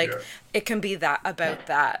 So it's like, it can be that about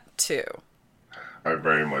that too. I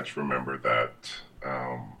very much remember that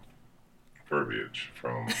verbiage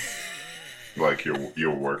from like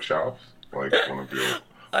your workshops, like one of your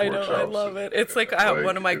I know, workshops. I love it. It's like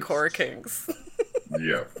one of my core kinks.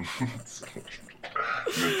 Yeah.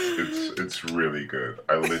 It's really good.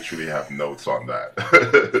 I literally have notes on that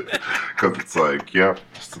because it's like,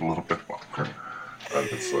 just a little bit longer, and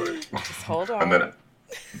it's like, just hold on. And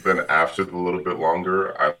then after the little bit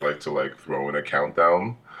longer, I like to like throw in a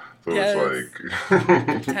countdown. So it's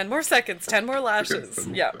like 10 more seconds, 10 more lashes.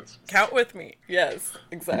 Yeah, count with me. Yes,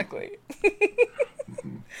 exactly.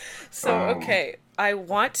 So okay, I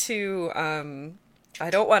want to. I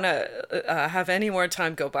don't want to have any more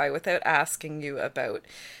time go by without asking you about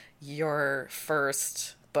your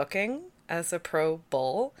first booking as a pro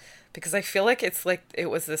bull, because I feel like it's like it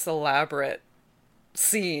was this elaborate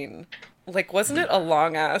scene. Like, wasn't it a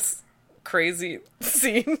long ass crazy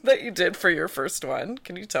scene that you did for your first one?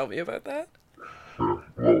 Can you tell me about that? Well,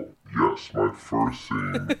 yes, my first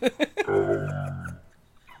scene,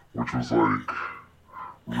 which was like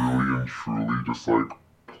really and truly just like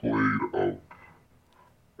played up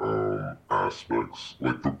aspects,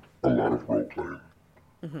 like a lot of role playing.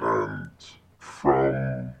 And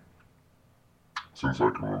from since I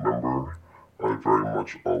can remember, I've very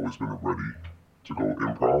much always been ready to go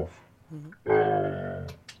improv.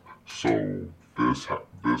 So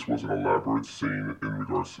this was an elaborate scene in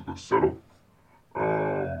regards to the setup.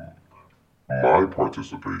 My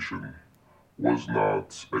participation was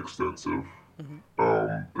not extensive. It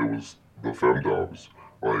was the femdoms,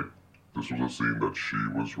 like this was a scene that she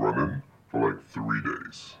was running for like 3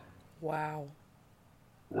 days. Wow.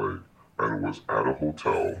 Like, and it was at a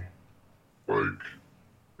hotel, like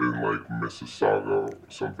in like Mississauga or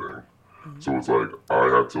something. Mm-hmm. So it's like I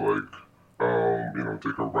had to like,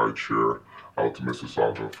 take a ride share out to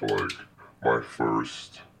Mississauga for like my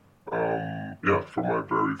first, for my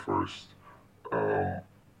very first um,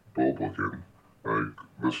 bull booking. Like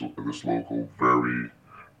this local, very,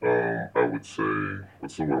 I would say,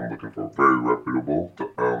 what's the word I'm looking for? Very reputable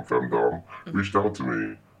femdom Mm-hmm. reached out to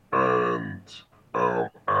me and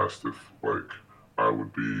asked if like I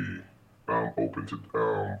would be open to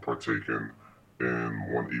partaking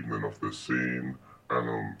in one evening of this scene.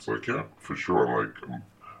 And it's like, yeah, for sure. I'm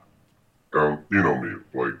like, you know me,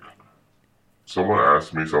 like someone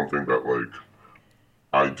asked me something that like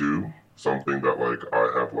I do, something that like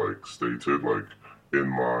I have like stated like in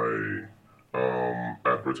my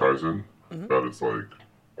advertising Mm-hmm. that it's like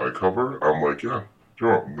I cover. I'm like, yeah,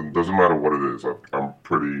 sure. It doesn't matter what it is. I'm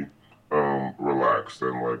pretty relaxed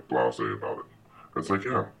and like blasé about it. It's like,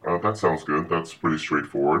 yeah, that sounds good. That's pretty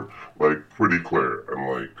straightforward, like pretty clear, and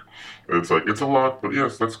like it's a lot, but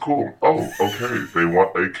yes, that's cool. Oh, okay. They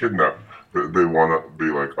want a kidnap. They want to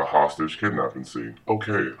be like a hostage kidnapping scene.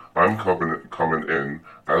 Okay, I'm coming in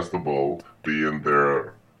as the bull, being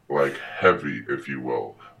their like heavy, if you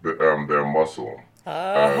will, their muscle. And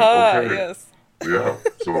Uh-huh, okay, yes. yeah.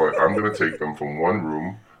 So like I'm gonna take them from one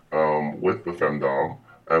room, with the femdom,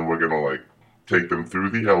 and we're gonna like take them through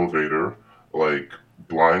the elevator, like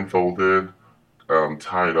blindfolded,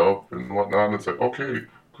 tied up and whatnot. And it's like, okay,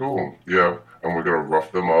 cool, yeah. And we're gonna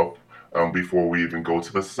rough them up. Before we even go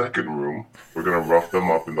to the second room, we're gonna rough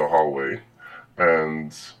them up in the hallway.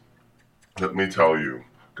 And let me tell you,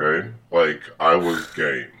 okay, like I was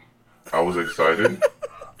game. I was excited.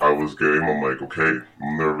 I was game. I'm like, okay,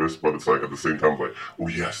 I'm nervous, but it's like at the same time, like, oh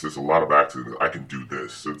yes, there's a lot of accidents. I can do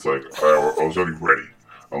this. It's like I was already ready.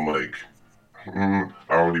 I'm like, I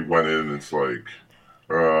already went in. It's like,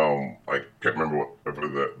 I can't remember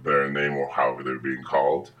what their name or however they're being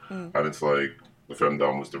called, Mm. and it's like the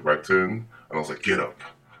femdom was directing, and I was like, get up.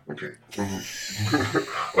 Okay.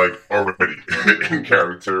 Like already in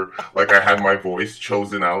character. Like I had my voice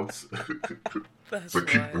chosen out. It's That's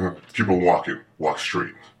like wild. keep on walking, walk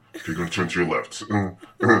straight. Okay, gonna turn to your left.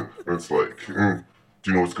 It's like, do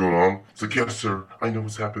you know what's going on? It's like, yes, sir. I know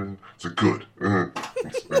what's happening. It's like, good.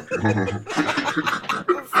 It's like,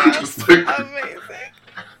 That sounds just like amazing.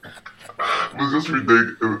 it's just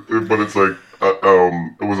ridiculous. But it's like,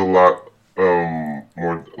 it was a lot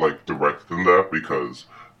more like direct than that because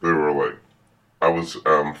they were like I was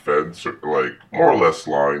fed like more or less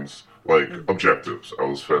lines, like Mm. objectives. I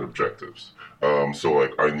was fed objectives. So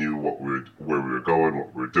like I knew where we were going,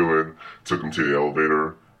 what we were doing. Took them to the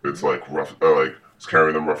elevator. It's Mm-hmm. like rough, like it's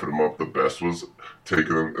carrying them, roughing them up. The best was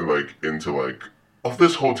taking them like into like of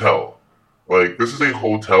this hotel. Like this is a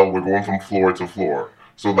hotel. We're going from floor to floor.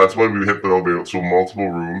 So that's why we hit the elevator. So multiple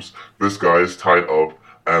rooms. This guy is tied up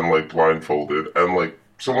and like blindfolded, and like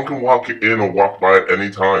someone can walk in or walk by at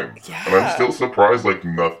any time. And I'm Yeah. still surprised, like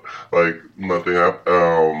nothing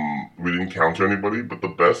happened. We didn't counter anybody. But the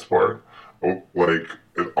best part, like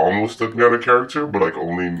it almost took me out of character, but like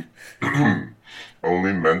only,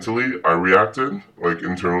 only mentally I reacted. Like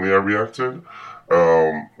internally I reacted.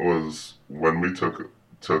 Was when we took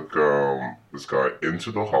this guy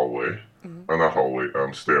into the hallway, Mm-hmm. and not hallway,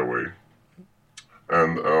 stairway,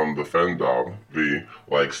 and the fen dog V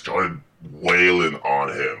like started wailing on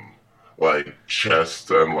him, like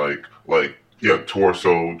chest and like yeah,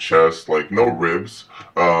 torso, chest, like no ribs,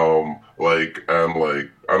 and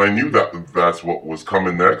I knew that that's what was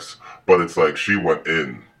coming next, but it's like she went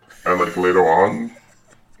in, and like later on,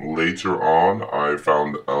 I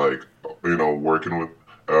found like working with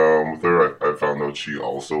her, I found out she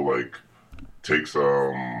also like takes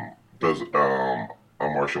does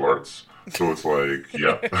martial arts. So it's like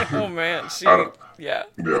yeah, Oh man, and yeah.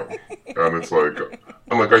 yeah, and it's like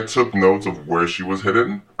and like I took notes of where she was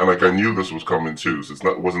hidden, and like I knew this was coming too, so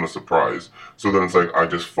it wasn't a surprise. So then it's like I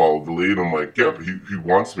just followed the lead. I'm like, yeah, he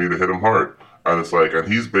wants me to hit him hard, and it's like and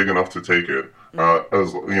he's big enough to take it, Mm.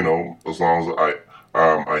 as long as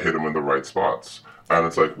I hit him in the right spots. And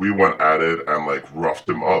it's like we went at it and like roughed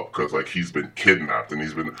him up because like he's been kidnapped and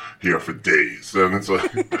he's been here for days. And it's like,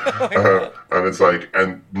 Oh my god. and it's like,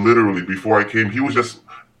 and literally before I came, he was just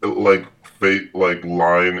like like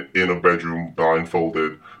lying in a bedroom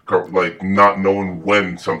blindfolded, like not knowing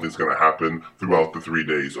when something's gonna happen throughout the 3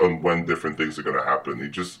 days, and when different things are gonna happen. He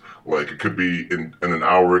just like it could be in an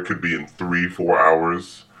hour, it could be in 3 4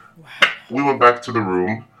 hours. Wow. We went back to the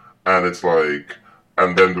room, and it's like,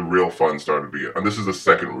 and then the real fun started begin. And this is the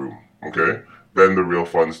second room, okay? Then the real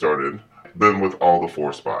fun started. Then with all the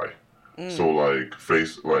force buy. So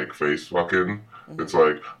face fucking. It's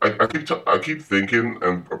like I keep thinking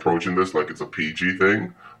and approaching this like it's a PG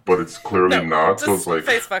thing, but it's clearly No, not. So it's just like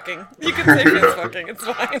face fucking. You can say face yeah. fucking. It's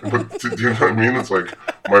fine. But do you know what I mean? It's like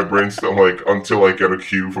my brain's still like until I get a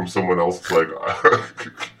cue from someone else. It's like,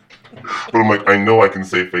 but I'm like I know I can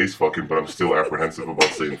say face fucking, but I'm still apprehensive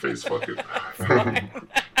about saying face fucking.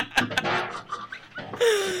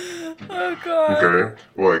 Oh god. Okay,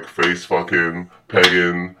 like face fucking,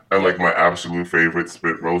 pegging, and like my absolute favorite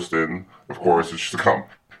spit roasting. Of course, it's just come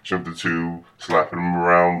jump the two, slapping them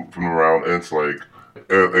around, and it's like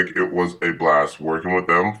it was a blast working with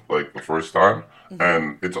them like the first time,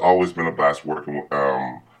 and it's always been a blast working with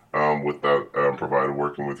that provider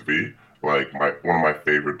working with V. Like one of my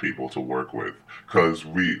favorite people to work with, because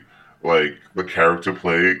we like the character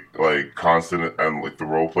play like constant and like the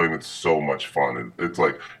role playing. It's so much fun. It's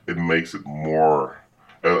like it makes it more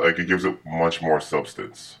like it gives it much more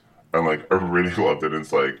substance. And like I really loved it.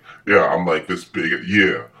 It's like yeah, I'm like this big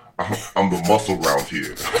yeah. I'm the muscle round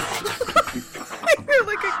here. You're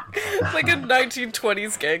like a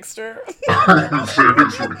 1920s gangster.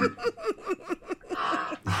 Seriously.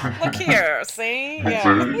 Look here, see? Yeah.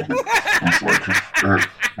 See? It's like,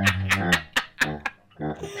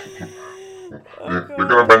 you're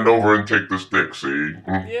gonna bend over and take the stick, see?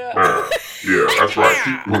 Yeah. Yeah, that's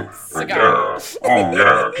right. Yeah. Cigar.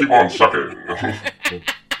 Yeah, keep on sucking.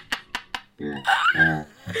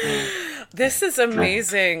 This is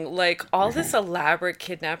amazing. Like all this elaborate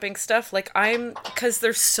kidnapping stuff. Like because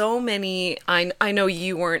there's so many. I know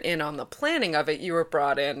you weren't in on the planning of it. You were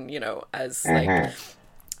brought in, as like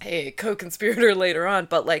a co-conspirator later on.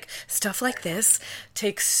 But like stuff like this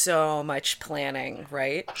takes so much planning,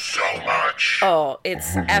 right? So much. Oh,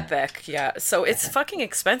 it's epic. Yeah. So it's fucking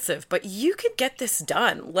expensive, but you could get this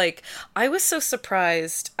done. Like I was so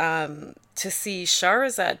surprised to see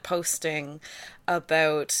Shahrazad posting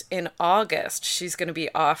about in August she's going to be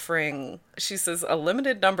offering, she says, a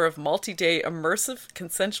limited number of multi-day immersive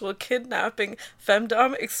consensual kidnapping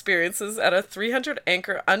femdom experiences at a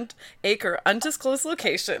 300-acre undisclosed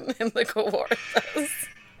location in the Cowarthas.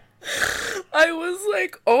 I was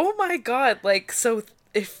like, oh my god, like, so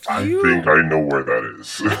if you... I think I know where that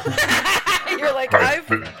is. You're like, I've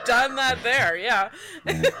done that there, yeah.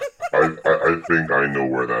 I think I know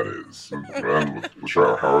where that is. And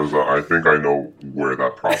sure, how is that? I think I know where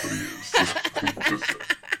that property is.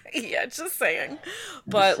 Yeah, just saying.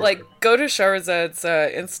 But like, go to Shahrazad's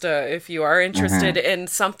Insta if you are interested in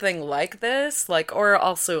something like this. Like, or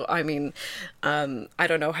also, I mean, I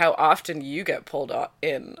don't know how often you get pulled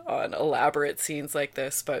in on elaborate scenes like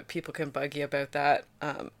this, but people can bug you about that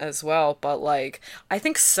as well. But like, I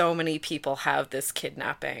think so many people have this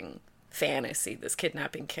kidnapping fantasy, this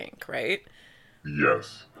kidnapping kink, right?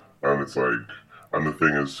 Yes, and it's like, and the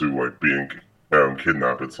thing is too, like being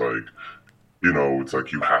kidnapped. It's like, it's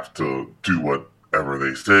like you have to do whatever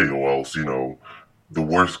they say, or else, the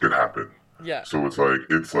worst could happen. Yeah. So it's like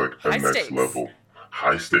a High next stakes. level,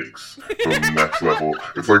 high stakes. So next level.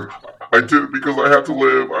 It's like I did it because I had to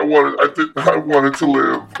live. I wanted to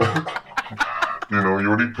live. You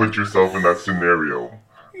already put yourself in that scenario,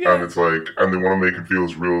 and it's like, and they want to make it feel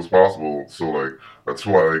as real as possible. So like that's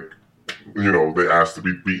why, like, they asked to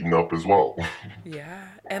be beaten up as well. Yeah,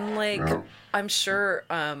 and like I'm sure.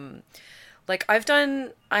 Like I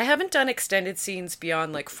haven't done extended scenes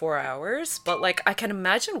beyond like 4 hours, but like I can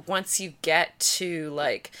imagine once you get to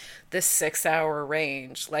like the 6-hour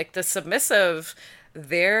range, like the submissive,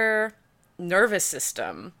 their nervous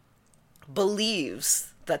system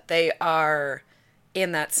believes that they are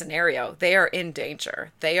in that scenario. They are in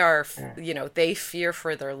danger. They are, they fear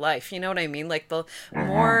for their life. You know what I mean? Like the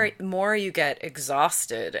more you get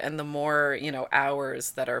exhausted and the more,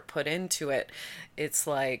 hours that are put into it, it's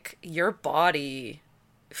like your body,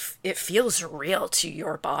 it feels real to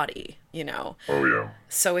your body, Oh yeah.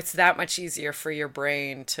 So it's that much easier for your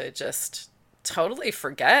brain to just totally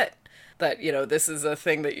forget that, this is a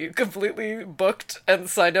thing that you completely booked and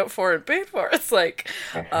signed up for and paid for. It's like,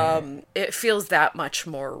 it feels that much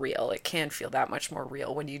more real. It can feel that much more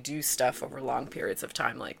real when you do stuff over long periods of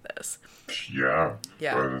time like this. Yeah.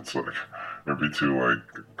 Yeah. And it's like, every two, like,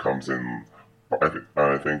 comes in,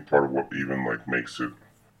 I think part of what even, like, makes it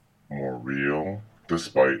more real,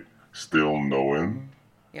 despite still knowing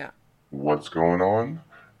what's going on,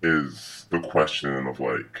 is the question of,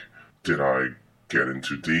 like, did I get in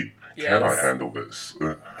too deep? Yes. Can I handle this?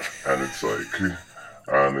 And it's like,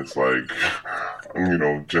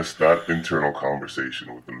 just that internal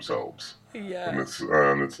conversation with themselves. Yeah. And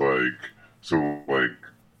it's like, So like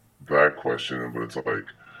that question, but it's like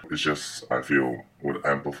it's just I feel would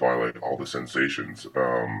amplify like all the sensations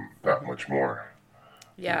that much more.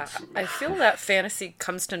 Yeah, It's I feel that fantasy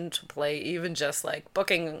comes into play even just like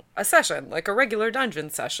booking a session, like a regular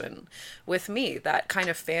dungeon session with me. That kind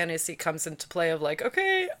of fantasy comes into play of like,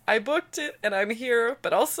 okay, I booked it and I'm here,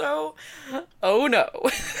 but also, oh no.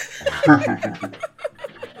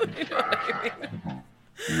 You know what I mean?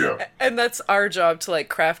 yeah. And that's our job to like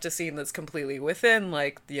craft a scene that's completely within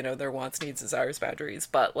like their wants, needs, desires, boundaries,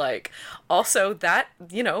 but like also that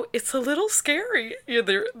it's a little scary.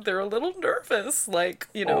 They're a little nervous, like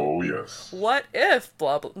Oh yes. what if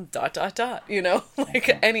blah blah dot dot dot,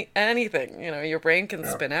 like anything, your brain can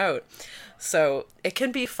Yeah. spin out. So it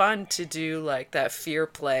can be fun to do like that fear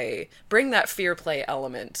play, bring that fear play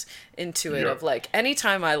element into it Yeah. of like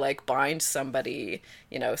anytime I like bind somebody,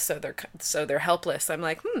 so they're helpless. I'm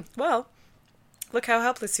like, well, look how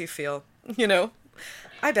helpless you feel. You know,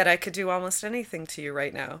 I bet I could do almost anything to you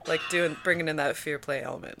right now. Like bringing in that fear play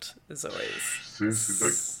element is always Seriously,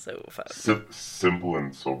 like so fun. simple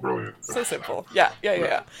and so brilliant. So simple. Yeah, yeah, yeah, Yeah.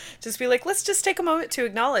 yeah. Just be like, let's just take a moment to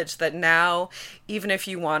acknowledge that now, even if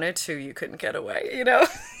you wanted to, you couldn't get away.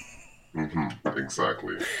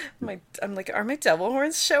 Exactly. I'm like, are my devil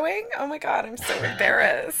horns showing? Oh my god, I'm so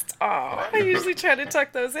embarrassed. Oh, I usually try to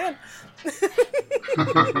tuck those in.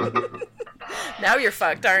 Now you're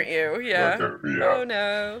fucked, aren't you? Yeah. Okay. Yeah. Oh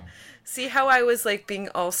no. See how I was like being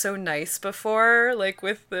all so nice before, like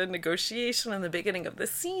with the negotiation and the beginning of the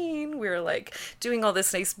scene? We were like doing all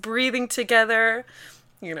this nice breathing together.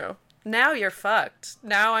 You know, now you're fucked.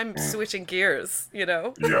 Now I'm switching gears.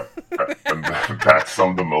 Yeah, and that's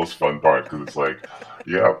some of the most fun part because it's like,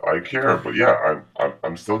 yeah, I care, but yeah,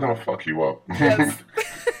 I'm still gonna fuck you up. Yes.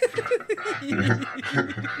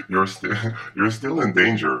 you're you're still in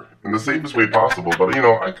danger in the safest way possible, but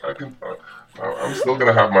I can I'm still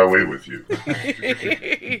gonna have my way with you.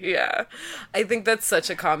 Yeah. I think that's such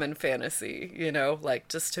a common fantasy, like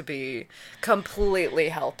just to be completely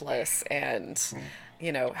helpless and,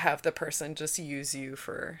 have the person just use you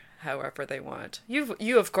for however they want.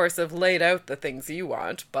 You of course have laid out the things you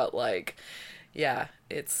want, but like yeah,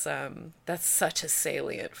 it's that's such a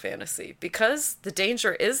salient fantasy because the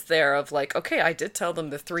danger is there of like, okay, I did tell them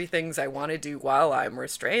the three things I want to do while I'm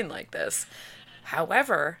restrained like this.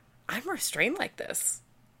 However, I'm restrained like this.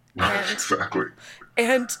 And Exactly.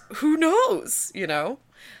 and who knows?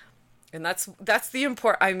 And that's the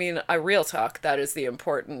important. I mean, a real talk. That is the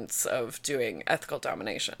importance of doing ethical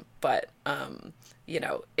domination. But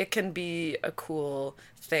it can be a cool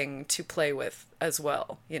thing to play with as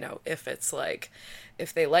well. If it's like,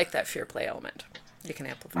 if they like that fear play element, you can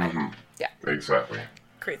amplify it. Yeah, Exactly.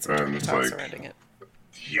 create some And dirty it's talk like, surrounding it.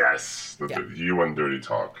 yes, Yeah, you and dirty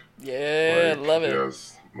talk. yeah, Like, love it.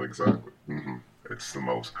 yes, exactly. It's the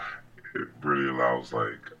most. It really allows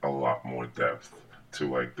like a lot more depth to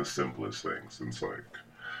like the simplest things.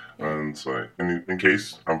 Yeah. And it's like, in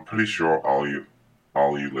case I'm pretty sure all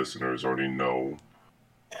you listeners already know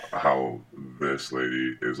how this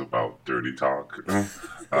lady is about dirty talk.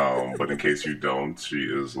 But in case you don't, she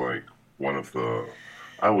is like one of the,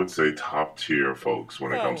 I would say, top tier folks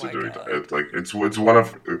when it Oh comes to my dirty talk. god. It's like it's one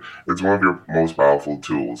of your most powerful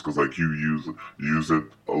tools because like you use it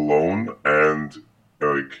alone and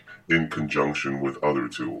like in conjunction with other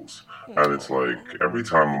tools. And it's like Oh. every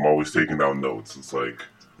time I'm always taking down notes. It's like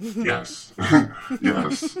yes,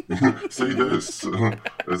 yes, say this.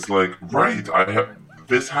 It's like right. I have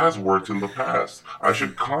this has worked in the past. I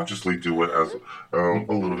should consciously do it as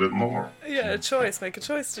a little bit more. Yeah, a choice. Make a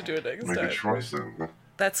choice to do it next Make a time. choice and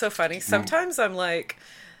That's so funny. Sometimes I'm like,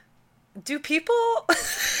 do people.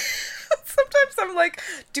 Sometimes I'm like,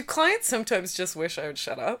 do clients sometimes just wish I would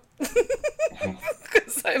shut up?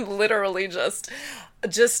 Because I'm literally just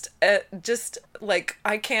like,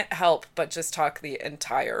 I can't help but just talk the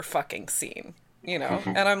entire fucking scene. And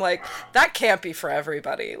I'm like, that can't be for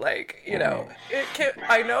everybody. Like, it can.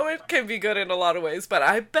 I know it can be good in a lot of ways, but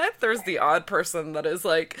I bet there's the odd person that is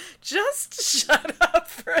like, just shut up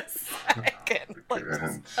for a second, like just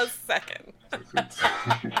and a second.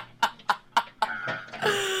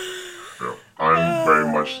 yeah, I'm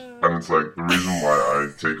very much, and it's like the reason why I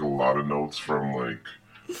take a lot of notes from like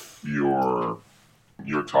your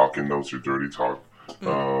your talking notes, your dirty talk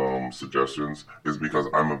suggestions, is because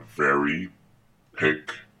I'm a very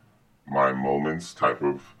pick my moments type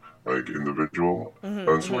of like individual.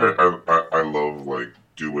 That's why I love like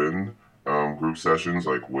doing group sessions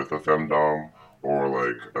like with a femdom or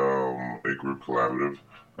like a group collaborative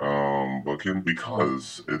booking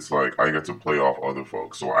because it's like I get to play off other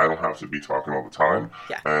folks, so I don't have to be talking all the time,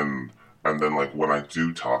 Yeah. and and then like when I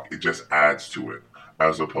do talk, it just adds to it,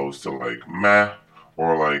 as opposed to like meh,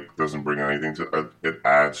 or like doesn't bring anything to it. It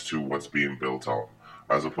adds to what's being built on,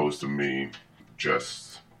 as opposed to me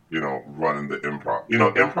just running the improv.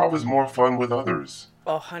 Improv is more fun with others.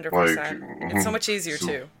 Oh, Like 100%. It's so much easier so,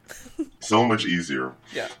 too. so much easier.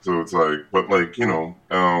 Yeah. So it's like, but like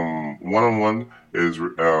one-on-one is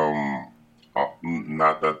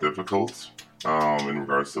not that difficult in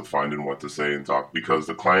regards to finding what to say and talk, because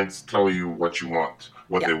the clients tell you what you want,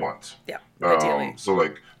 what Yeah. they want. Yeah. Ideally.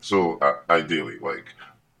 Ideally, like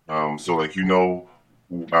so like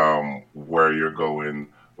where you're going,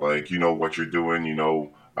 like what you're doing,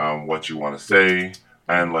 what you want to say,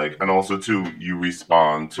 and also too you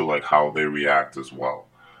respond to like how they react as well.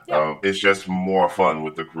 Yeah. It's just more fun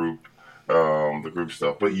with the group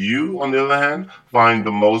stuff. But you, on the other hand, find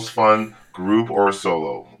the most fun group or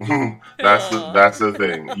solo. That's the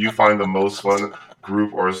thing. You find the most fun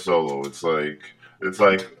group or solo. It's like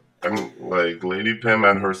like Lady Pim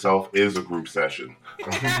and herself is a group session.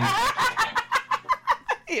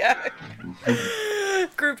 Yeah.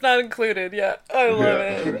 Group not included. Yeah, I love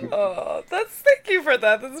it. Yeah. Oh, thank you for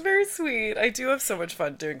that. That's very sweet. I do have so much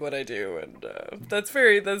fun doing what I do, and that's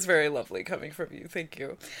very lovely coming from you. Thank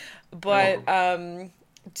you. But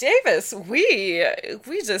Davis, we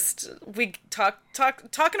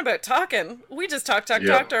talking about talking. We just talked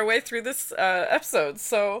our way through this episode.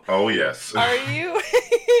 So, oh yes, are you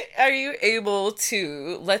are you able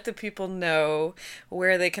to let the people know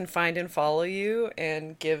where they can find and follow you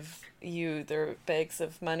and give you their bags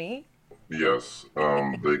of money? yes.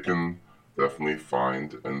 They can definitely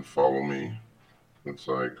find and follow me. It's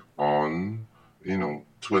like on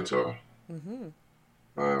Twitter.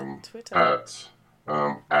 Twitter.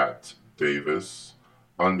 At Davis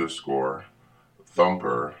 _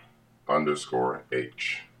 Thumper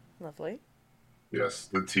 _ Lovely. Yes,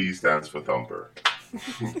 the T stands for Thumper.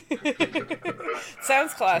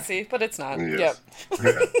 Sounds classy, but it's not. Yes.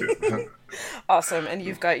 Yep. Awesome. And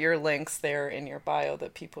you've got your links there in your bio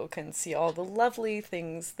that people can see all the lovely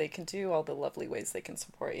things they can do, all the lovely ways they can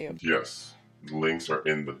support you. Yes. Links are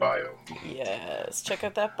in the bio. Yes. Check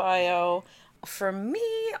out that bio. For me,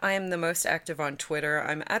 I am the most active on Twitter.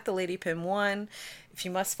 I'm at the Lady Pim 1. If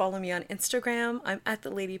you must follow me on Instagram, I'm at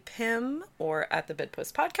the Lady Pim or at the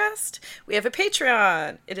Bedpost Podcast. We have a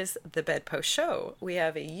Patreon. It is the Bedpost Show. We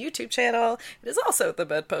have a YouTube channel. It is also the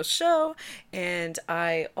Bedpost Show. And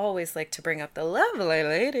I always like to bring up the lovely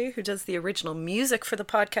lady who does the original music for the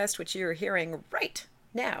podcast, which you're hearing right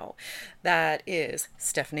now. That is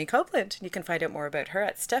Stephanie Copeland. You can find out more about her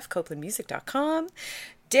at stephcopelandmusic.com.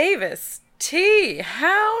 Davis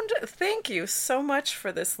Hound, thank you so much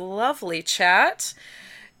for this lovely chat.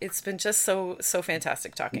 It's been just so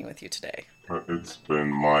fantastic talking with you today. It's been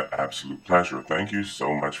my absolute pleasure. Thank you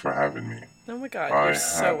so much for having me. Oh my God, you're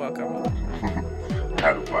so welcome.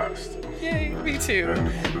 Had a blast. Yay, me too. And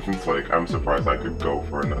it's like, I'm surprised I could go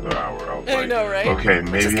for another hour. I know, right? Okay,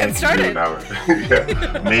 maybe I can do an hour.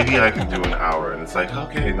 Yeah, maybe I can do an hour. And it's like,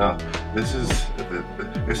 okay, no, this is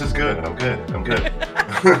good. I'm good.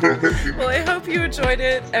 Well, I hope you enjoyed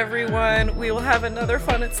it, everyone. We will have another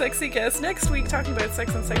fun and sexy guest next week talking about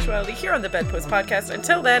sex and sexuality here on the Bedpost Podcast.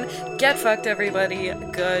 Until then, get fucked, everybody.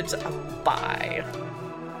 Goodbye.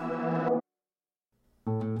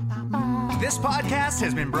 This podcast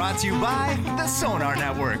has been brought to you by the Sonar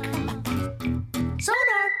Network.